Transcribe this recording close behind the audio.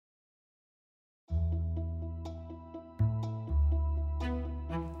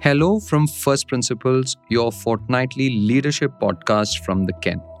Hello from First Principles, your fortnightly leadership podcast from the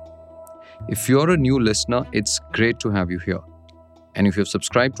Ken. If you're a new listener, it's great to have you here. And if you've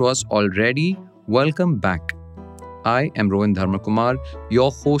subscribed to us already, welcome back. I am Rohan Dharmakumar,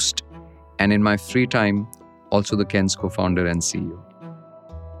 your host, and in my free time, also the Ken's co-founder and CEO.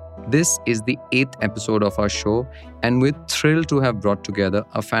 This is the 8th episode of our show, and we're thrilled to have brought together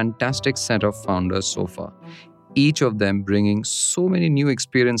a fantastic set of founders so far, each of them bringing so many new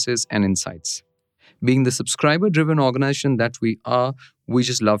experiences and insights. Being the subscriber-driven organization that we are, we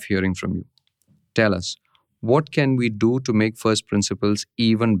just love hearing from you. Tell us, what can we do to make First Principles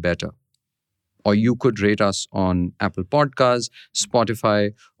even better? Or you could rate us on Apple Podcasts,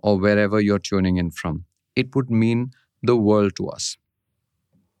 Spotify, or wherever you're tuning in from. It would mean the world to us.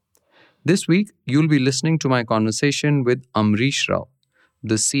 This week, you'll be listening to my conversation with Amrish Rao,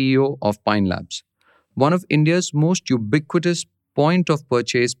 the CEO of Pine Labs, one of India's most ubiquitous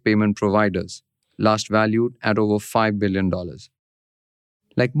point-of-purchase payment providers, last valued at over $5 billion.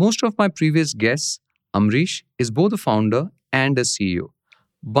 Like most of my previous guests, Amrish is both a founder and a CEO,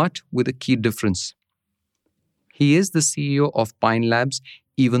 but with a key difference. He is the CEO of Pine Labs,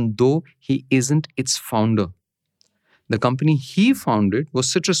 even though he isn't its founder. The company he founded was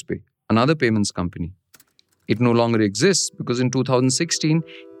CitrusPay, another payments company. It no longer exists because in 2016,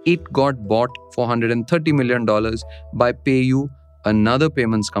 it got bought for $130 million by PayU, another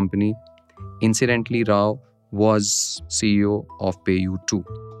payments company. Incidentally, Rao was CEO of PayU too.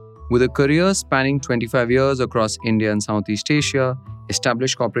 With a career spanning 25 years across India and Southeast Asia,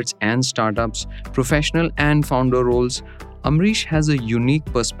 established corporates and startups, professional and founder roles, Amrish has a unique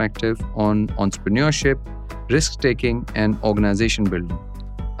perspective on entrepreneurship, risk-taking, and organization building.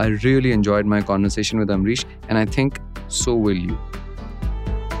 I really enjoyed my conversation with Amrish, and I think so will you.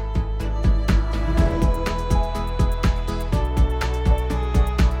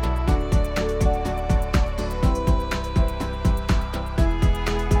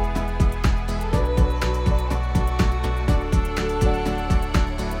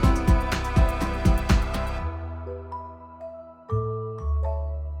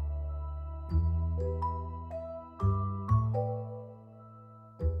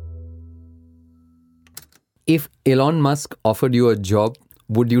 If Elon Musk offered you a job,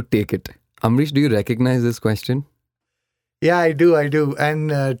 would you take it? Amrish, do you recognize this question? Yeah, I do. And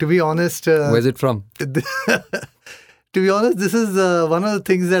to be honest... Where's it from? To be honest, this is one of the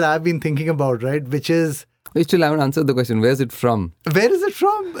things that I've been thinking about, right? Which is... You still haven't answered the question. Where's it from? Where is it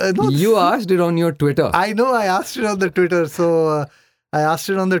from? You asked it on your Twitter. I know, I asked it on the Twitter. So I asked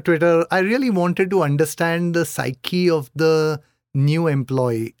it on the Twitter. I really wanted to understand the psyche of the new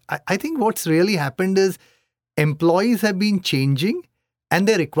employee. I think what's really happened is employees have been changing and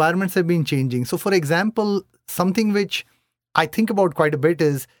their requirements have been changing. So for example, something which I think about quite a bit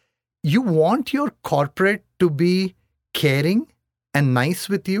is you want your corporate to be caring and nice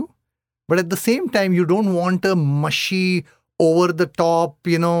with you, but at the same time, you don't want a mushy, over the top,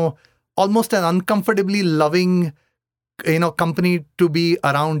 almost an uncomfortably loving, company to be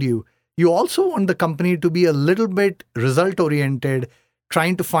around you. You also want the company to be a little bit result oriented,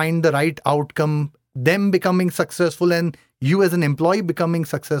 trying to find the right outcome, them becoming successful and you as an employee becoming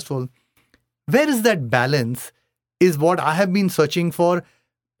successful. Where is that balance is what I have been searching for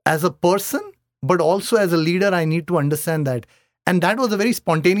as a person, but also as a leader. I need to understand that. And that was a very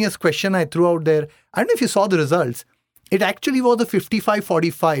spontaneous question I threw out there. I don't know if you saw the results. It actually was a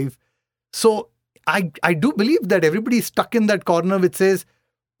 55-45. So I do believe that everybody is stuck in that corner which says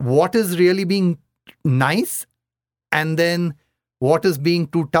what is really being nice and then what is being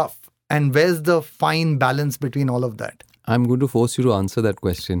too tough. And where's the fine balance between all of that? I'm going to force you to answer that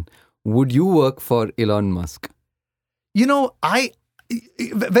question. Would you work for Elon Musk?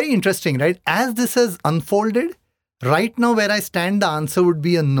 Very interesting, right? As this has unfolded, right now where I stand, the answer would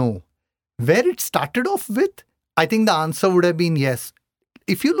be a no. Where it started off with, I think the answer would have been yes.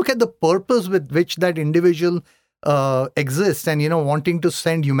 If you look at the purpose with which that individual exists and, wanting to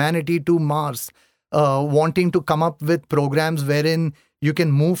send humanity to Mars, wanting to come up with programs wherein you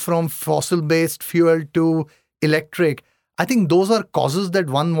can move from fossil-based fuel to electric. I think those are causes that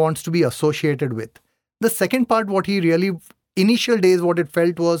one wants to be associated with. The second part, what he really, initial days, what it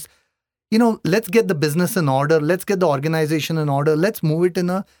felt was, let's get the business in order. Let's get the organization in order. Let's move it in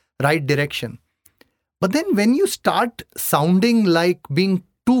a right direction. But then when you start sounding like being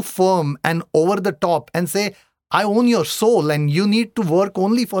too firm and over the top and say, I own your soul and you need to work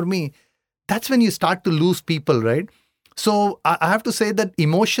only for me, that's when you start to lose people, right? So I have to say that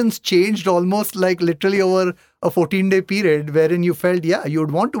emotions changed almost like literally over a 14-day period wherein you felt, you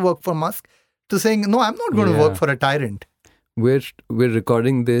would want to work for Musk to saying, no, I'm not going to work for a tyrant. we're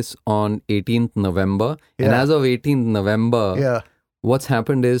recording this on 18th November, and Yeah. as of 18th November, Yeah. what's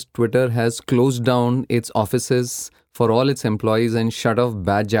happened is Twitter has closed down its offices for all its employees and shut off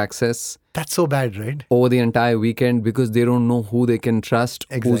badge access That's so bad, right? over the entire weekend because they don't know who they can trust,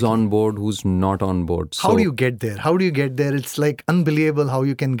 who's Exactly. on board, who's not on board. How do you get there? How do you get there? It's like unbelievable how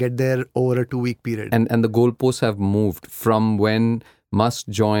you can get there over a 2-week period. And the goalposts have moved from when Musk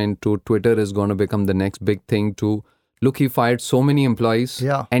joined to Twitter is going to become the next big thing to look, he fired so many employees,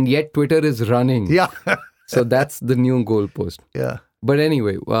 Yeah. and yet Twitter is running. Yeah. So that's the new goalpost. Yeah. But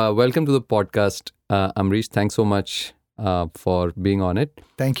anyway, welcome to the podcast, Amrish. Thanks so much for being on it.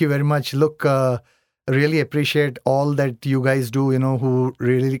 Thank you very much. Look, really appreciate all that you guys do, who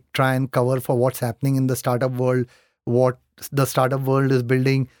really try and cover for what's happening in the startup world, what the startup world is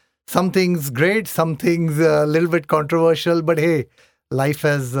building. Some things great, some things a little bit controversial, but hey, life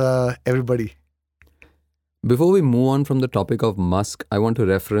has everybody. Before we move on from the topic of Musk, I want to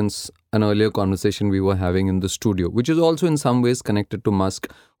reference an earlier conversation we were having in the studio, which is also in some ways connected to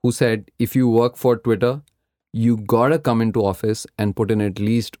Musk, who said, if you work for Twitter, you gotta come into office and put in at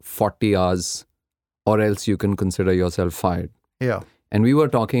least 40 hours or else you can consider yourself fired. Yeah. And we were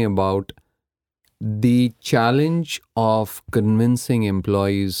talking about the challenge of convincing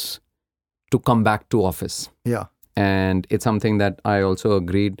employees to come back to office. Yeah. And it's something that I also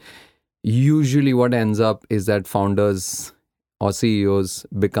agreed. Usually what ends up is that founders or CEOs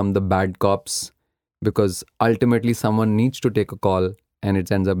become the bad cops because ultimately someone needs to take a call and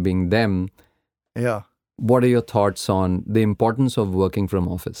it ends up being them. Yeah. What are your thoughts on the importance of working from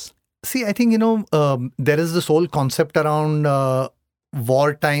office? See, I think, there is this whole concept around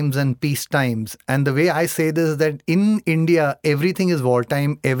war times and peace times. And the way I say this is that in India, everything is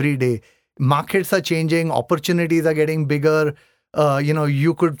wartime every day. Markets are changing, opportunities are getting bigger.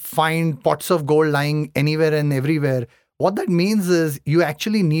 You could find pots of gold lying anywhere and everywhere. What that means is you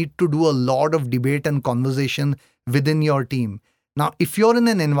actually need to do a lot of debate and conversation within your team. Now, if you're in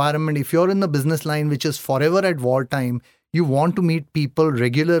an environment, if you're in the business line which is forever at wartime, you want to meet people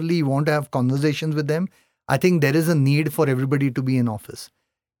regularly, you want to have conversations with them, I think there is a need for everybody to be in office.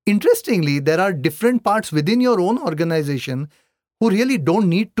 Interestingly, there are different parts within your own organization who really don't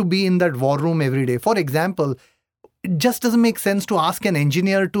need to be in that war room every day. For example, it just doesn't make sense to ask an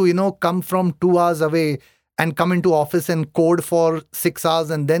engineer to, come from 2 hours away and come into office and code for 6 hours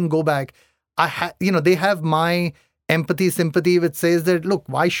and then go back. They have my empathy, sympathy, which says that, look,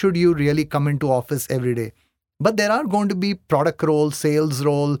 why should you really come into office every day? But there are going to be product roles, sales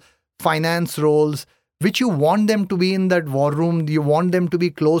role, finance roles, which you want them to be in that war room. You want them to be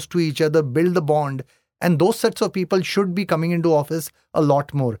close to each other, build the bond. And those sets of people should be coming into office a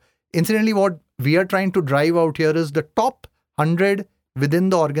lot more. Incidentally, what we are trying to drive out here is the top 100 within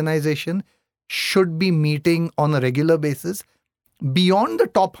the organization should be meeting on a regular basis. Beyond the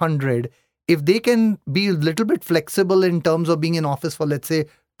top 100, if they can be a little bit flexible in terms of being in office for, let's say,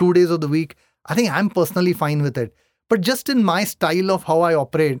 2 days of the week, I think I'm personally fine with it. But just in my style of how I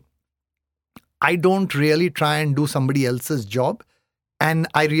operate, I don't really try and do somebody else's job. And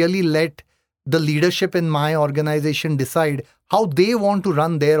I really let the leadership in my organization decide how they want to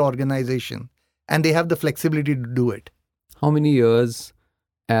run their organization. And they have the flexibility to do it. How many years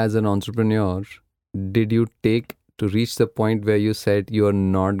as an entrepreneur did you take to reach the point where you said you're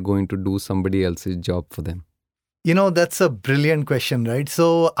not going to do somebody else's job for them? That's a brilliant question, right?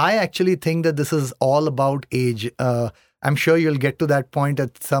 So I actually think that this is all about age. I'm sure you'll get to that point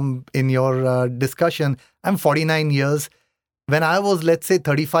in your discussion. I'm 49 years. When I was, let's say,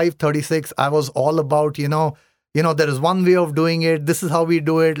 35, 36, I was all about, there is one way of doing it. This is how we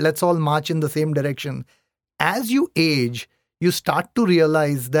do it. Let's all march in the same direction. As you age, you start to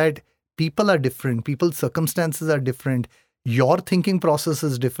realize that people are different. People's circumstances are different. Your thinking process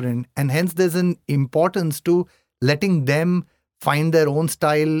is different. And hence there's an importance to letting them find their own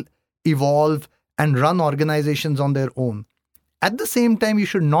style, evolve, and run organizations on their own. At the same time, you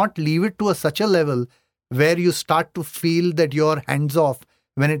should not leave it to such a level where you start to feel that you're hands off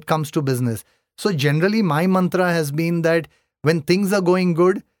when it comes to business. So generally, my mantra has been that when things are going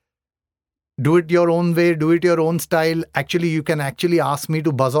good, do it your own way, do it your own style. Actually, you can actually ask me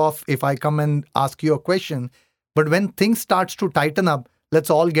to buzz off if I come and ask you a question. But when things starts to tighten up, let's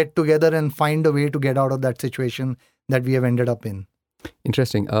all get together and find a way to get out of that situation that we have ended up in.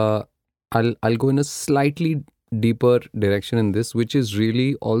 Interesting. I'll go in a slightly deeper direction in this, which is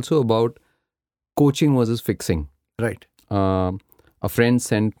really also about coaching versus fixing. Right. A friend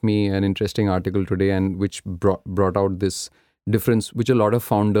sent me an interesting article today, and which brought out this difference, which a lot of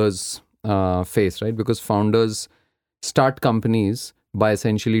founders face, right? Because founders start companies by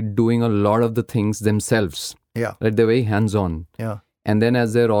essentially doing a lot of the things themselves. Yeah. Right? They're very hands-on. Yeah. And then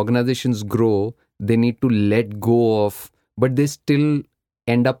as their organizations grow, they need to let go of, but they still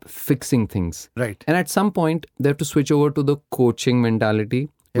end up fixing things. Right. And at some point, they have to switch over to the coaching mentality,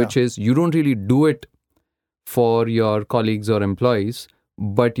 which is you don't really do it for your colleagues or employees,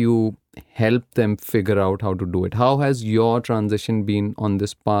 but you help them figure out how to do it. How has your transition been on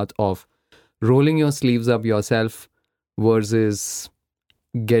this path of rolling your sleeves up yourself versus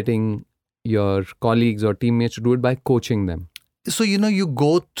getting your colleagues or teammates to do it by coaching them? So, you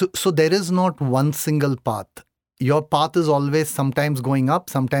go to, so there is not one single path. Your path is always sometimes going up,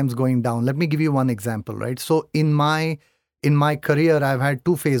 sometimes going down. Let me give you one example, right? So in my career, I've had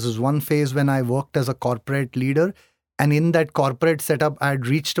two phases. One phase when I worked as a corporate leader, and in that corporate setup, I had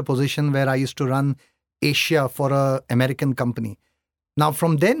reached a position where I used to run Asia for a American company. Now,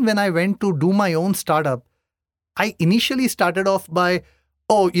 from then, when I went to do my own startup, I initially started off by,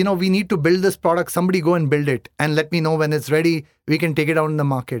 we need to build this product. Somebody go and build it and let me know when it's ready. We can take it out in the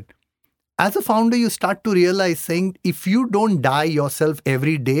market. As a founder, you start to realize saying, if you don't die yourself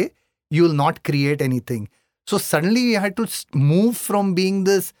every day, you will not create anything. So suddenly you had to move from being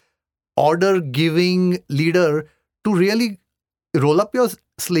this order-giving leader to really roll up your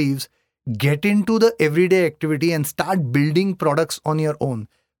sleeves, get into the everyday activity and start building products on your own.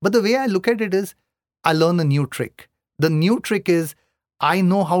 But the way I look at it is, I learn a new trick. The new trick is, I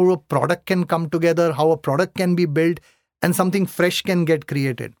know how a product can come together, how a product can be built, and something fresh can get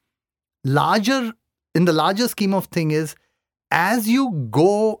created. In the larger scheme of thing is, as you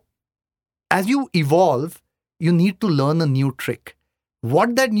evolve, you need to learn a new trick.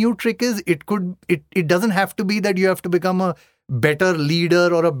 What that new trick is, it doesn't have to be that you have to become a better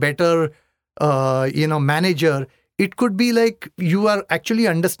leader or a better manager. It could be like you are actually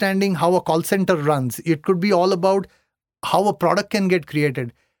understanding how a call center runs. It could be all about how a product can get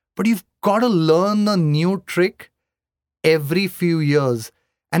created. But you've got to learn a new trick every few years.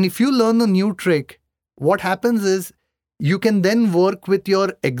 And if you learn a new trick, what happens is you can then work with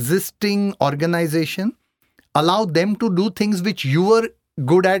your existing organization, allow them to do things which you were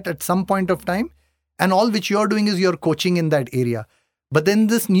good at some point of time, and all which you're doing is you're coaching in that area. But then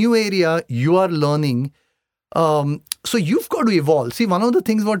this new area, you are learning. So you've got to evolve. See, one of the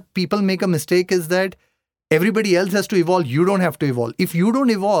things what people make a mistake is that everybody else has to evolve. You don't have to evolve. If you don't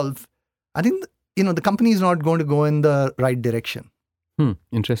evolve, I think, the company is not going to go in the right direction.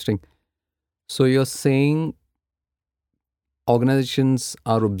 Interesting. So you're saying organizations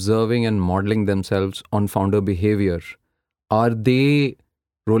are observing and modeling themselves on founder behavior. Are they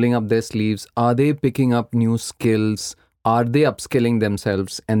rolling up their sleeves? Are they picking up new skills? Are they upskilling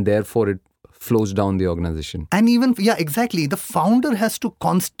themselves? And therefore it flows down the organization. And even, exactly. The founder has to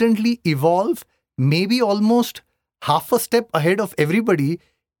constantly evolve, maybe almost half a step ahead of everybody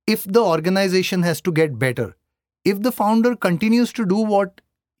if the organization has to get better. If the founder continues to do what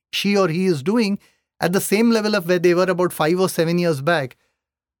she or he is doing at the same level of where they were about 5 or 7 years back,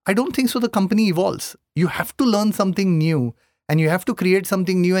 I don't think so the company evolves. You have to learn something new and you have to create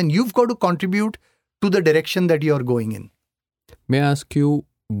something new, and you've got to contribute to the direction that you're going in. May I ask you,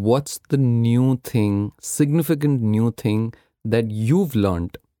 what's the new thing, significant new thing that you've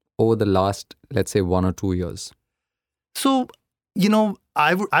learned over the last, let's say, 1 or 2 years? So,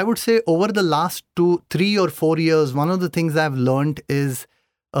 I would say over the last 2, 3 or 4 years, one of the things I've learned is,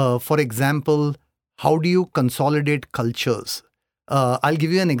 for example, how do you consolidate cultures? I'll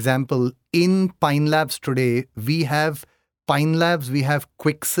give you an example. In Pine Labs today, we have Pine Labs, we have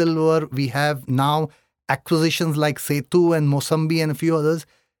Quicksilver, we have now acquisitions like Setu and Mosambhi and a few others.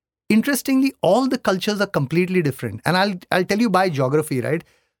 Interestingly, all the cultures are completely different. And I'll tell you by geography, right?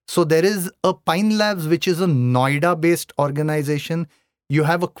 So there is a Pine Labs, which is a Noida-based organization. You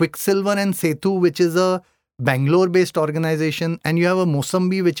have a Quicksilver and Setu, which is a Bangalore-based organization. And you have a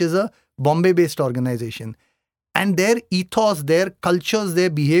Mosambhi, which is a Bombay-based organization. And their ethos, their cultures, their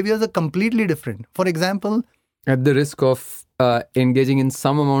behaviors are completely different. For example, at the risk of engaging in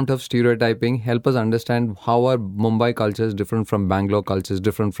some amount of stereotyping, help us understand how are Mumbai cultures different from Bangalore cultures,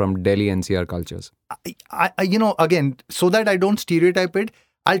 different from Delhi NCR cultures? Again, so that I don't stereotype it,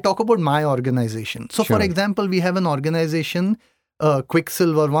 I'll talk about my organization. So, Sure. For example, we have an organization,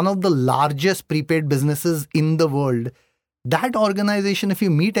 Quicksilver, one of the largest prepaid businesses in the world. That organization, if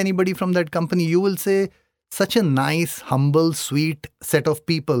you meet anybody from that company, you will say, such a nice, humble, sweet set of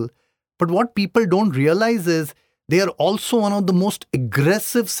people. But what people don't realize is they are also one of the most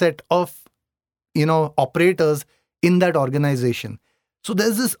aggressive set of, operators in that organization. So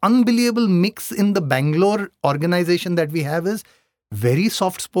there's this unbelievable mix in the Bangalore organization that we have is very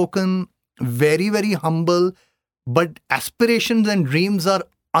soft-spoken, very, very humble, but aspirations and dreams are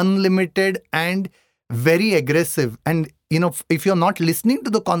unlimited. And very aggressive. And, if you're not listening to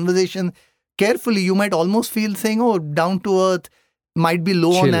the conversation carefully, you might almost feel saying, oh, down to earth, might be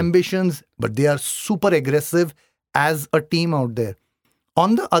low on Chill. ambitions, but they are super aggressive as a team out there.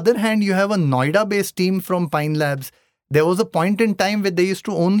 On the other hand, you have a Noida-based team from Pine Labs. There was a point in time where they used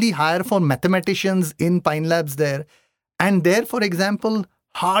to only hire for mathematicians in Pine Labs there. And there, for example,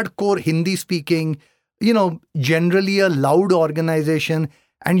 hardcore Hindi speaking, generally a loud organization.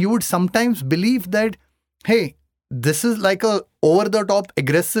 And you would sometimes believe that, hey, this is like a over-the-top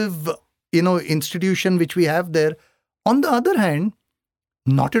aggressive, institution which we have there. On the other hand,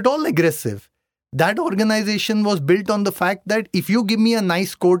 not at all aggressive. That organization was built on the fact that if you give me a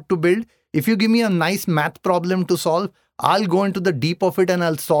nice code to build, if you give me a nice math problem to solve, I'll go into the deep of it and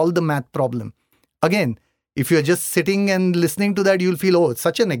I'll solve the math problem. Again, if you're just sitting and listening to that, you'll feel, oh, it's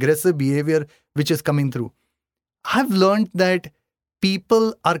such an aggressive behavior which is coming through. I've learned that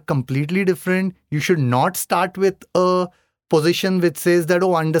people are completely different. You should not start with a position which says that,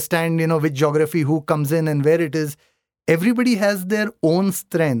 oh, understand, which geography, who comes in and where it is. Everybody has their own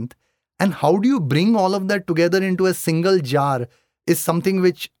strength. And how do you bring all of that together into a single jar is something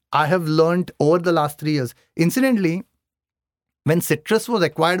which I have learned over the last 3 years. Incidentally, when Citrus was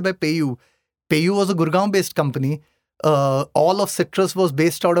acquired by PayU was a Gurgaon-based company. All of Citrus was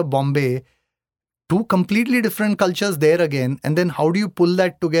based out of Bombay. Two completely different cultures there again. And then how do you pull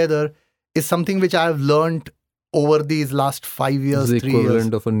that together is something which I have learned over these last 5 years, It's the 3 years.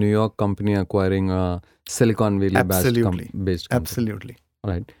 equivalent of a New York company acquiring a Silicon Valley based company. Absolutely.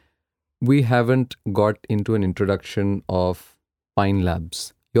 All right. We haven't got into an introduction of Pine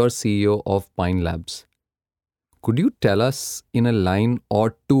Labs. You're CEO of Pine Labs. Could you tell us in a line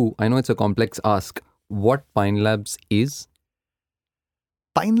or two, I know it's a complex ask, what Pine Labs is?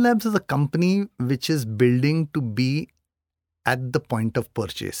 Pine Labs is a company which is building to be at the point of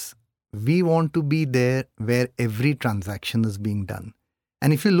purchase. We want to be there where every transaction is being done.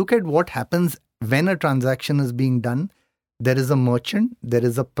 And if you look at what happens when a transaction is being done, there is a merchant, there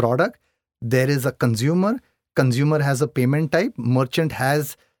is a product, there is a consumer. Consumer has a payment type. Merchant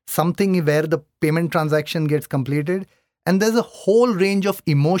has something where the payment transaction gets completed. And there's a whole range of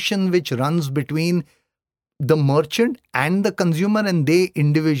emotion which runs between the merchant and the consumer and they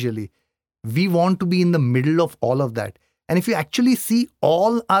individually. We want to be in the middle of all of that. And if you actually see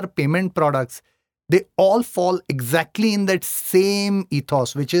all our payment products, they all fall exactly in that same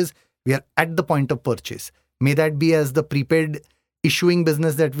ethos, which is we are at the point of purchase. May that be as the prepaid issuing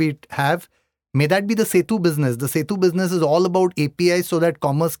business that we have. May that be the Setu business. The Setu business is all about APIs so that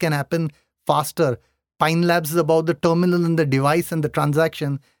commerce can happen faster. Pine Labs is about the terminal and the device and the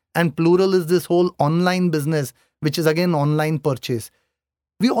transaction. And Plural is this whole online business, which is again online purchase.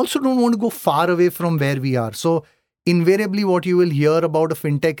 We also don't want to go far away from where we are. So invariably what you will hear about a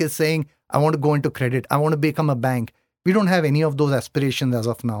fintech is saying, I want to go into credit. I want to become a bank. We don't have any of those aspirations as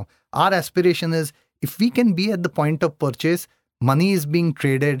of now. Our aspiration is if we can be at the point of purchase, money is being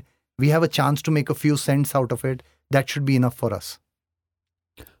traded, we have a chance to make a few cents out of it. That should be enough for us.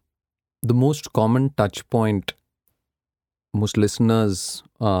 The most common touch point most listeners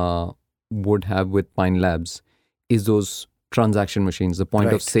would have with Pine Labs is those transaction machines, the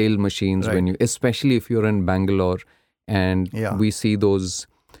point of sale machines, when you, especially if you're in Bangalore and we see those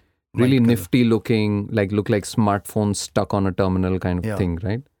really nifty looking, look like smartphones stuck on a terminal kind of thing,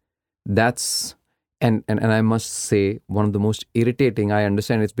 right? That's, and I must say, one of the most irritating, I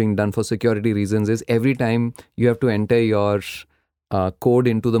understand it's being done for security reasons, is every time you have to enter your code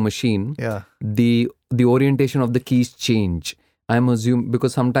into the machine, the orientation of the keys change. I'm assuming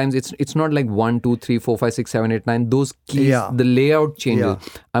because sometimes it's not like 1, 2, 3, 4, 5, 6, 7, 8, 9. Those keys, the layout changes.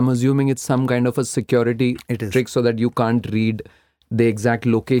 I'm assuming it's some kind of a security trick so that you can't read the exact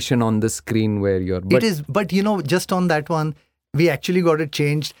location on the screen where you're. It is, but just on that one, we actually got it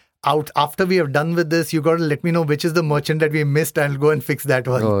changed. Out after we have done with this, you got to let me know which is the merchant that we missed. I'll go and fix that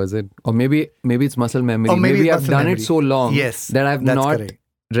one. Oh, is it? Or maybe it's muscle memory. Or maybe I've done it so long that I've not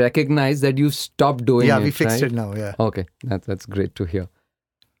recognized that you've stopped doing it. Yeah, we fixed it now. Yeah. Okay, that's great to hear.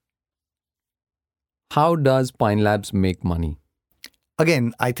 How does Pine Labs make money?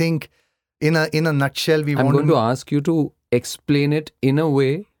 Again, I think in a nutshell, I'm going to ask you to explain it in a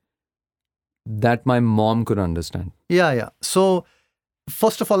way that my mom could understand. Yeah. So,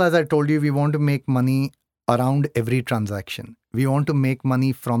 first of all, as I told you, we want to make money around every transaction. We want to make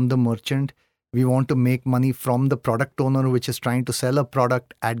money from the merchant. We want to make money from the product owner, which is trying to sell a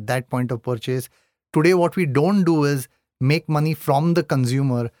product at that point of purchase. Today, what we don't do is make money from the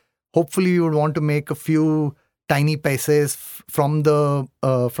consumer. Hopefully, we would want to make a few tiny pieces from the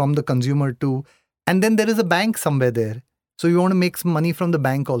consumer too. And then there is a bank somewhere there. So we want to make some money from the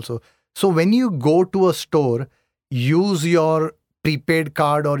bank also. So when you go to a store, use your prepaid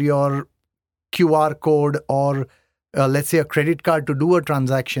card or your QR code or let's say a credit card to do a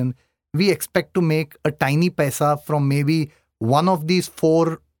transaction, we expect to make a tiny paisa from maybe one of these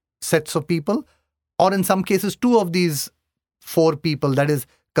four sets of people, or in some cases, two of these four people, that is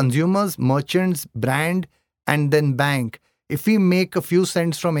consumers, merchants, brand, and then bank. If we make a few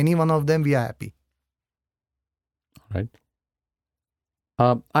cents from any one of them, we are happy. Right.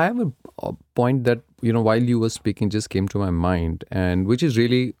 I have a point that, while you were speaking just came to my mind, and which is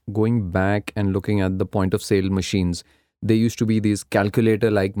really going back and looking at the point of sale machines. There used to be these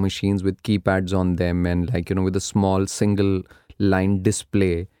calculator-like machines with keypads on them and with a small single line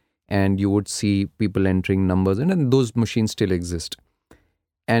display, and you would see people entering numbers, and those machines still exist.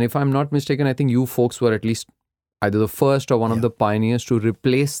 And if I'm not mistaken, I think you folks were at least either the first or one of the pioneers to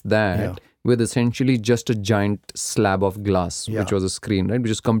replace that with essentially just a giant slab of glass, which was a screen, right?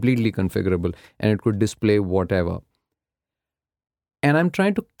 Which is completely configurable and it could display whatever. And I'm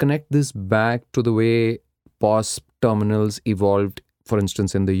trying to connect this back to the way POS terminals evolved, for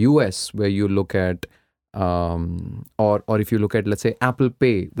instance, in the US, where you look at, or if you look at, let's say, Apple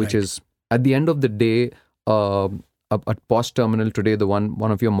Pay, which is at the end of the day, a POS terminal today, the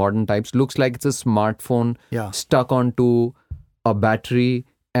one of your modern types, looks like it's a smartphone stuck onto a battery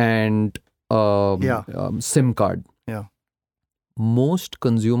and SIM card. Yeah. Most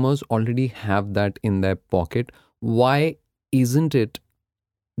consumers already have that in their pocket. Why isn't it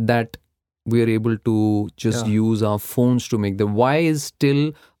that we are able to just use our phones to make them? Why is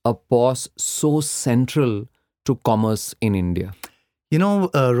still a POS so central to commerce in India?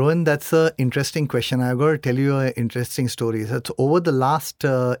 Rohan, that's an interesting question. I've got to tell you an interesting story. So over the last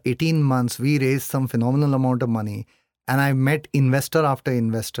 18 months, we raised some phenomenal amount of money, and I met investor after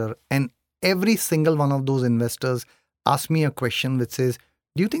investor, and every single one of those investors asked me a question which says,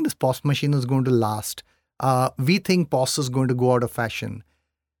 do you think this POS machine is going to last? We think POS is going to go out of fashion.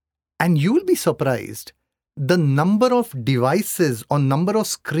 And you will be surprised. The number of devices or number of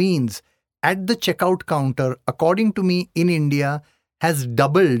screens at the checkout counter, according to me, in India, has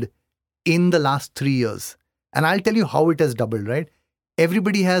doubled in the last 3 years. And I'll tell you how it has doubled, right?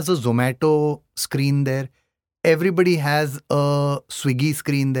 Everybody has a Zomato screen there. Everybody has a Swiggy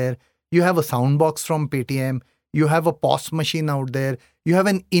screen there. You have a soundbox from Paytm. You have a POS machine out there. You have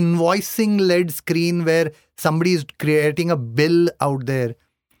an invoicing-led screen where somebody is creating a bill out there.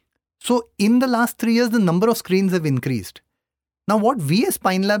 So in the last 3 years, the number of screens have increased. Now, what we as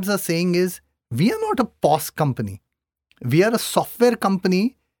Pine Labs are saying is, we are not a POS company. We are a software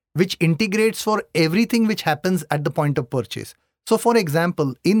company which integrates for everything which happens at the point of purchase. So, for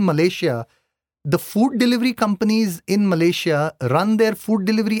example, in Malaysia, the food delivery companies in Malaysia run their food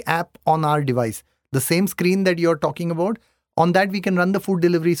delivery app on our device. The same screen that you're talking about, on that we can run the food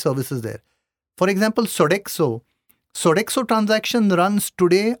delivery services there. For example, Sodexo transaction runs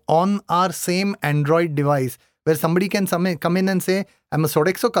today on our same Android device, where somebody can come in and say, I'm a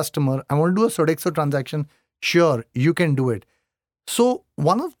Sodexo customer, I want to do a Sodexo transaction. Sure, you can do it. So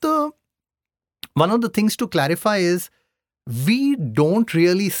one of the things to clarify is, we don't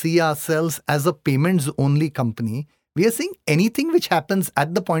really see ourselves as a payments only company. We are saying anything which happens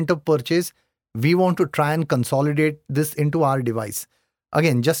at the point of purchase, we want to try and consolidate this into our device.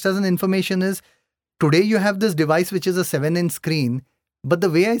 Again, just as an information is, today you have this device which is a 7-inch screen, but the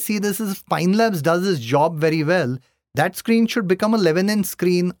way I see this is, if Pine Labs does its job very well, that screen should become a 11-inch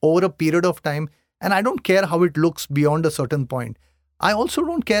screen over a period of time, and I don't care how it looks beyond a certain point. I also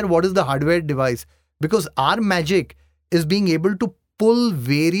don't care what is the hardware device, because our magic is being able to pull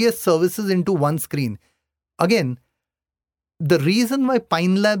various services into one screen. Again, the reason why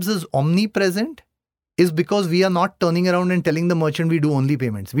Pine Labs is omnipresent is because we are not turning around and telling the merchant we do only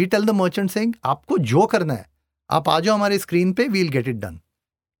payments. We tell the merchant saying, aapko jo karna hai, aap aa jao hamare screen pe, we'll get it done.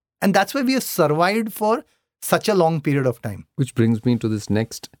 And that's why we have survived for such a long period of time. Which brings me to this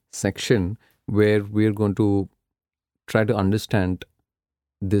next section where we're going to try to understand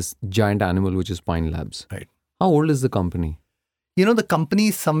this giant animal, which is Pine Labs. Right. How old is the company? The company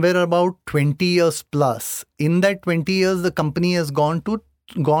is somewhere about 20 years plus. In that 20 years, the company has gone through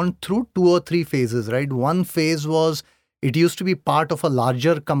 2 or 3 phases, right? One phase was, it used to be part of a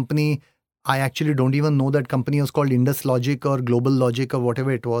larger company. I actually don't even know that company was called Indus Logic or Global Logic or whatever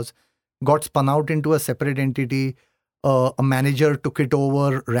it was. Got spun out into a separate entity. A manager took it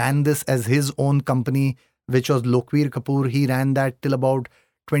over, ran this as his own company, which was Lokveer Kapoor. He ran that till about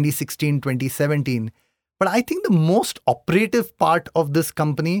 2016, 2017. But I think the most operative part of this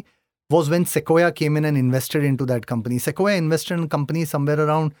company was when Sequoia came in and invested into that company. Sequoia invested in the company somewhere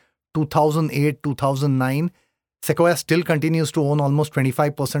around 2008, 2009. Sequoia still continues to own almost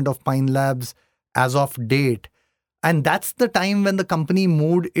 25% of Pine Labs as of date. And that's the time when the company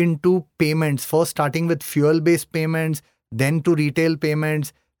moved into payments, first starting with fuel-based payments, then to retail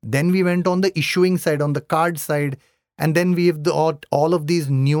payments. Then we went on the issuing side, on the card side. And then we have all of these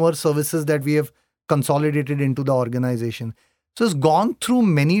newer services that we have consolidated into the organization. So it's gone through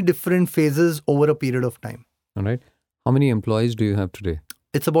many different phases over a period of time. All right. How many employees do you have today?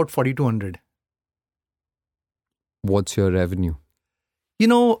 It's about 4,200. What's your revenue?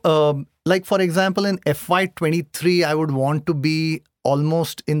 Like for example, in FY23, I would want to be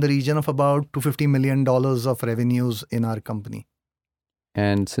almost in the region of about $250 million of revenues in our company.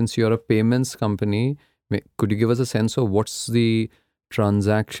 And since you're a payments company, could you give us a sense of what's the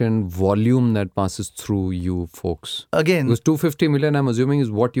transaction volume that passes through you folks? Again, because 250 million, I'm assuming,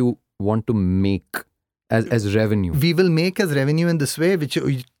 is what you want to make as revenue. We will make as revenue in this way, which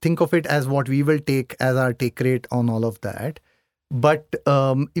you think of it as what we will take as our take rate on all of that. But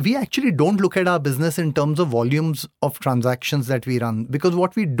we actually don't look at our business in terms of volumes of transactions that we run, because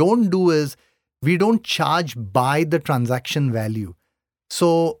what we don't do is we don't charge by the transaction value.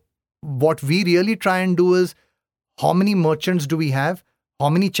 So what we really try and do is, how many merchants do we have? How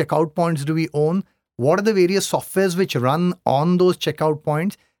many checkout points do we own? What are the various softwares which run on those checkout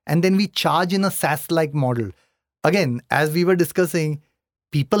points? And then we charge in a SaaS-like model. Again, as we were discussing,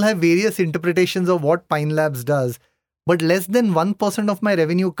 people have various interpretations of what Pine Labs does, but less than 1% of my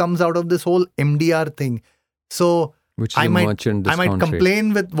revenue comes out of this whole MDR thing. So which is I might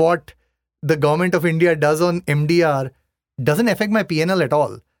complain with what the government of India does on MDR. Doesn't affect my P&L at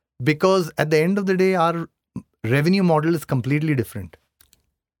all, because at the end of the day, our revenue model is completely different.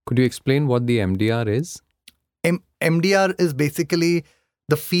 Could you explain what the MDR is? MDR is basically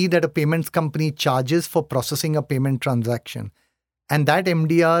the fee that a payments company charges for processing a payment transaction. And that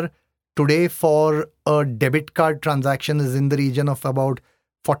MDR today for a debit card transaction is in the region of about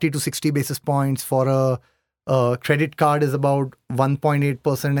 40 to 60 basis points. For a credit card is about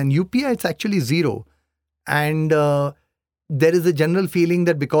 1.8%. And UPI, it's actually zero. And there is a general feeling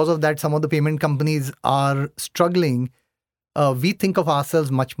that because of that, some of the payment companies are struggling. We think of ourselves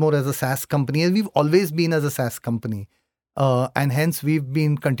much more as a SaaS company, and we've always been as a SaaS company. And hence, we've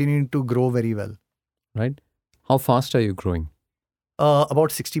been continuing to grow very well. Right. How fast are you growing? About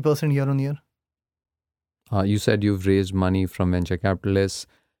 60% year on year. You said you've raised money from venture capitalists.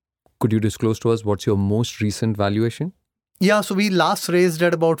 Could you disclose to us what's your most recent valuation? Yeah, so we last raised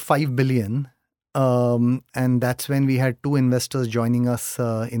at about 5 billion. And that's when we had two investors joining us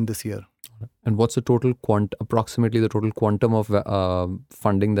in this year. And what's the total approximately the total quantum of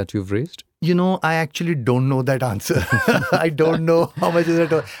funding that you've raised? I actually don't know that answer. I don't know how much is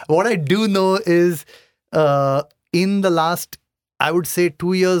it. What I do know is in the last, I would say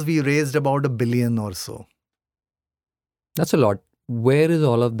 2 years, we raised about $1 billion or so. That's a lot. Where is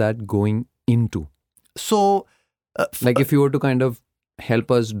all of that going into? So, like if you were to kind of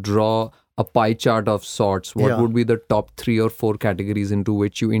help us draw a pie chart of sorts, what would be the top 3 or 4 categories into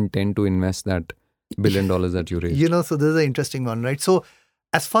which you intend to invest that $1 billion that you raised? So this is an interesting one, right? So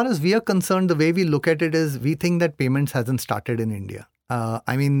as far as we are concerned, the way we look at it is we think that payments hasn't started in India.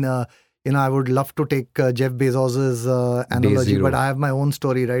 I would love to take Jeff Bezos's analogy, but I have my own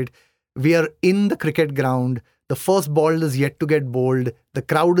story, right? We are in the cricket ground. The first ball is yet to get bowled. The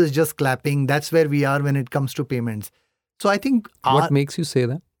crowd is just clapping. That's where we are when it comes to payments. So I think... What makes you say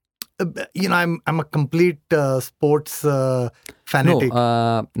that? I'm a complete sports fanatic.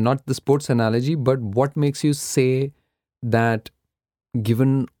 No, not the sports analogy, but what makes you say that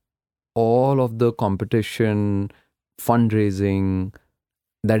given all of the competition, fundraising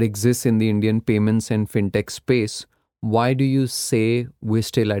that exists in the Indian payments and fintech space, why do you say we're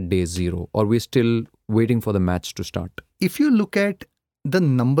still at day zero or we're still waiting for the match to start? If you look at the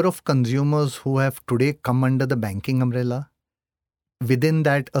number of consumers who have today come under the banking umbrella, within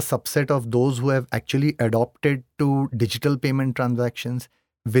that, a subset of those who have actually adopted to digital payment transactions.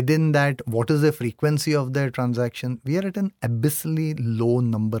 Within that, what is the frequency of their transaction? We are at an abyssally low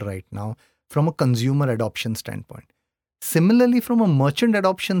number right now from a consumer adoption standpoint. Similarly, from a merchant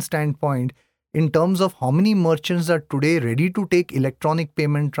adoption standpoint, in terms of how many merchants are today ready to take electronic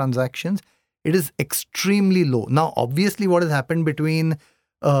payment transactions, it is extremely low. Now, obviously, what has happened between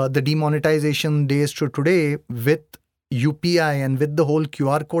the demonetization days to today with UPI and with the whole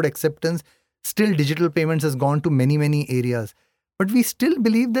QR code acceptance, still digital payments has gone to many, many areas. But we still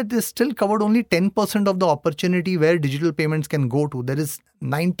believe that there's still covered only 10% of the opportunity where digital payments can go to. There is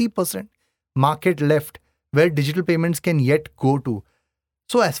 90% market left where digital payments can yet go to.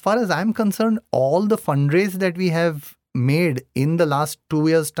 So as far as I'm concerned, all the fundraise that we have made in the last 2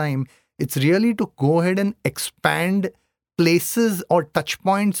 years' time It's really to go ahead and expand places or touch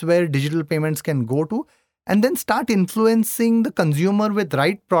points where digital payments can go to, and then start influencing the consumer with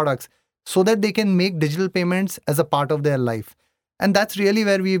right products so that they can make digital payments as a part of their life. And that's really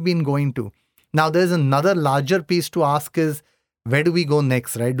where we've been going to. Now, there's another larger piece to ask is, where do we go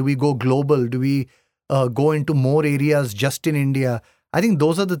next, right? Do we go global? Do we go into more areas just in India? I think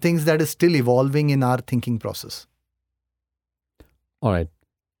those are the things that is still evolving in our thinking process. All right.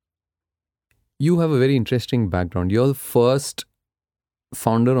 You have a very interesting background. You're the first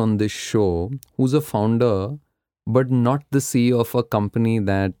founder on this show who's a founder, but not the CEO of a company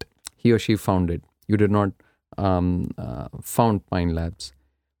that he or she founded. You did not found Pine Labs.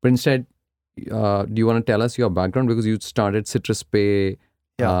 But instead, do you want to tell us your background? Because you started Citrus Pay,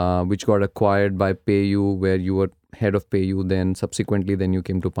 which got acquired by PayU, where you were head of PayU. Then subsequently, then you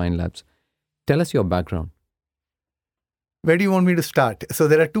came to Pine Labs. Tell us your background. Where do you want me to start? So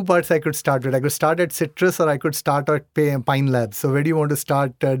there are two parts I could start with. I could start at Citrus or I could start at Pine Labs. So where do you want to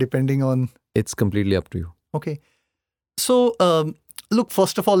start depending on? It's completely up to you. Okay. So look,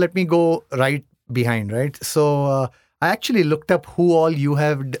 first of all, let me go right behind, right? So I actually looked up who all you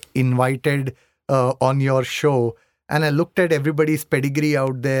have invited on your show, and I looked at everybody's pedigree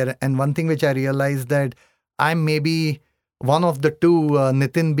out there. And one thing which I realized that I'm maybe one of the two,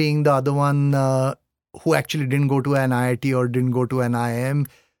 Nitin being the other one, who actually didn't go to an IIT or didn't go to an IIM.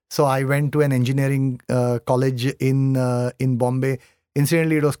 So I went to an engineering college in Bombay.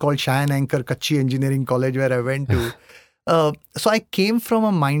 Incidentally, it was called Shayan Anchor Kachi Engineering College, where I went to. So I came from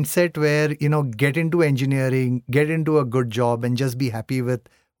a mindset where, get into engineering, get into a good job, and just be happy with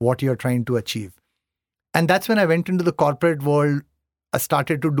what you're trying to achieve. And that's when I went into the corporate world. I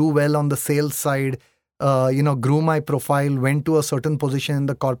started to do well on the sales side, grew my profile, went to a certain position in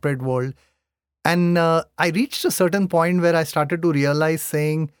the corporate world. And I reached a certain point where I started to realize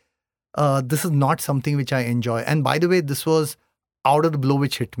saying, this is not something which I enjoy. And by the way, this was out of the blue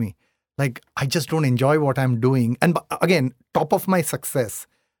which hit me. Like, I just don't enjoy what I'm doing. And again, top of my success,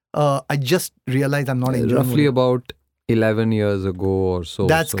 I just realized I'm not enjoying Roughly about 11 years ago or so.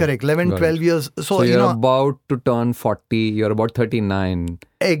 That's correct. 11, 12 years. So you're about to turn 40. You're about 39.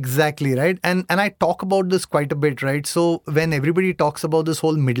 Exactly, right? And I talk about this quite a bit, right? So when everybody talks about this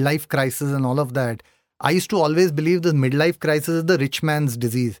whole midlife crisis and all of that, I used to always believe the midlife crisis is the rich man's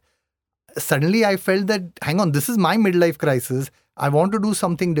disease. Suddenly I felt that, hang on, this is my midlife crisis. I want to do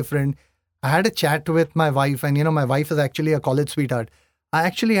something different. I had a chat with my wife, and my wife is actually a college sweetheart. I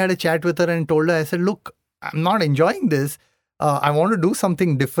actually had a chat with her and told her, I said, look, I'm not enjoying this. I want to do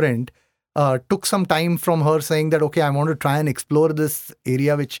something different. Took some time from her saying that, okay, I want to try and explore this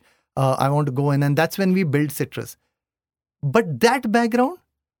area which I want to go in. And that's when we built Citrus. But that background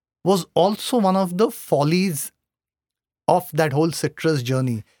was also one of the follies of that whole Citrus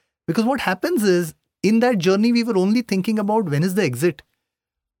journey. Because what happens is, in that journey, we were only thinking about when is the exit?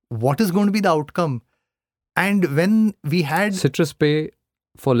 What is going to be the outcome? And when we had... Citrus Pay,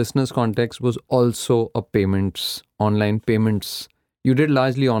 for listeners' context, was also a online payments. You did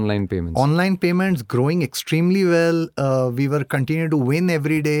largely online payments. Online payments growing extremely well. We were continuing to win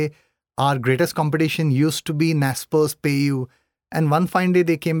every day. Our greatest competition used to be Naspers PayU. And one fine day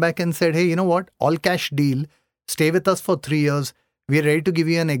they came back and said, hey, you know what? All cash deal. Stay with us for 3 years. We're ready to give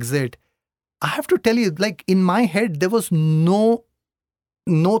you an exit. I have to tell you, like, in my head, there was no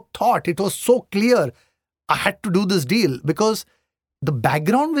thought. It was so clear. I had to do this deal because the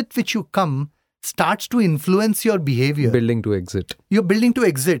background with which you come starts to influence your behavior. Building to exit. You're building to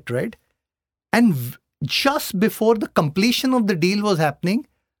exit, right? And just before the completion of the deal was happening,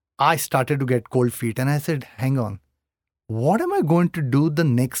 I started to get cold feet. And I said, hang on, what am I going to do the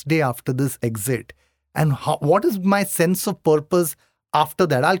next day after this exit? And what is my sense of purpose after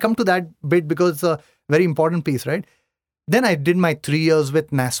that? I'll come to that bit because it's a very important piece, right? Then I did my 3 years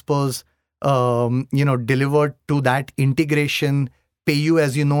with Naspers, delivered to that integration. PayU,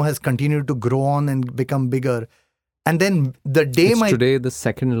 as you know, has continued to grow on and become bigger. And then the day it's today the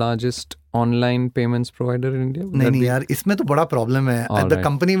second largest online payments provider in India. नहीं यार, इसमें तो बड़ा problem है. At the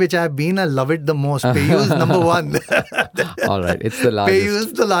company which I have been, I love it the most. PayU is number one. All right, it's the largest. PayU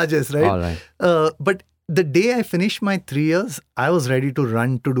is the largest, right? All right. But the day I finished my 3 years, I was ready to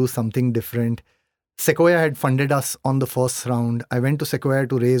run to do something different. Sequoia had funded us on the first round. I went to Sequoia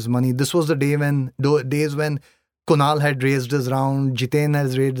to raise money. This was the days when Kunal had raised his round, Jiten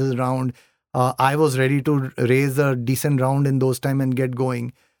has raised his round. I was ready to raise a decent round in those time and get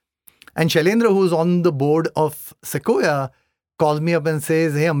going. And Shailendra, who's on the board of Sequoia, calls me up and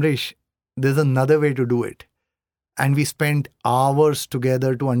says, hey, Amrish, there's another way to do it. And we spent hours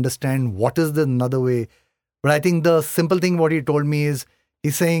together to understand what is the another way. But I think the simple thing what he told me is,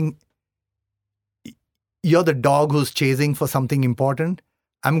 he's saying, you're the dog who's chasing for something important.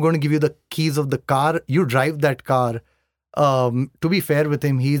 I'm going to give you the keys of the car. You drive that car. To be fair with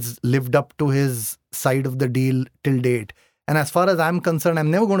him, he's lived up to his side of the deal till date. And as far as I'm concerned,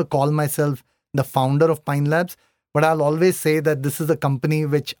 I'm never going to call myself the founder of Pine Labs, but I'll always say that this is a company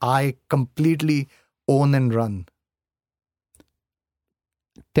which I completely own and run.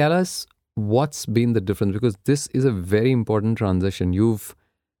 Tell us what's been the difference, because this is a very important transition. You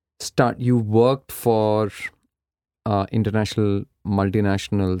worked for international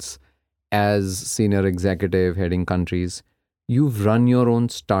multinationals as senior executive heading countries. You've run your own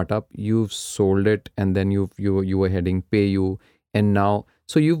startup, you've sold it, and then you were heading PayU, and now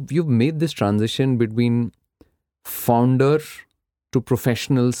so you've made this transition between founder to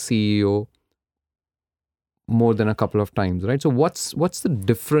professional CEO more than a couple of times, right? So what's the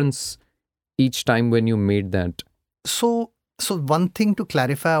difference each time when you made that? So one thing to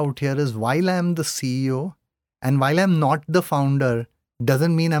clarify out here is, while I'm the CEO and while I'm not the founder,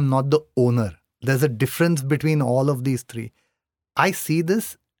 doesn't mean I'm not the owner. There's a difference between all of these three. I see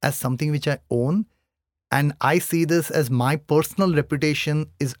this as something which I own, and I see this as my personal reputation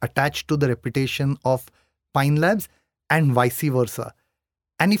is attached to the reputation of Pine Labs and vice versa.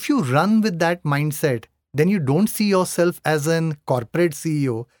 And if you run with that mindset, then you don't see yourself as an corporate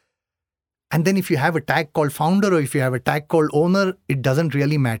CEO. And then if you have a tag called founder or if you have a tag called owner, it doesn't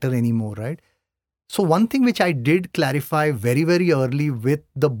really matter anymore, right? So one thing which I did clarify very, very early with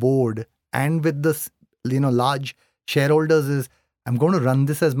the board and with the large shareholders is, I'm going to run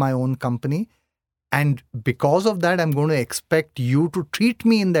this as my own company. And because of that, I'm going to expect you to treat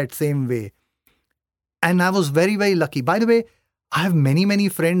me in that same way. And I was very, very lucky. By the way, I have many, many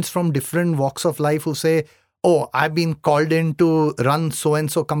friends from different walks of life who say, oh, I've been called in to run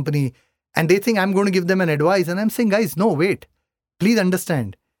so-and-so company. And they think I'm going to give them an advice. And I'm saying, guys, no, wait. Please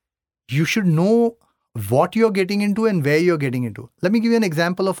understand. You should know what you're getting into and where you're getting into. Let me give you an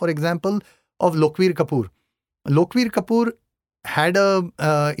example of Lokveer Kapoor. Lokveer Kapoor had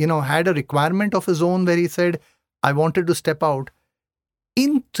a requirement of his own where he said, I wanted to step out.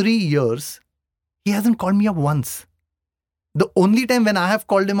 In 3 years, he hasn't called me up once. The only time when I have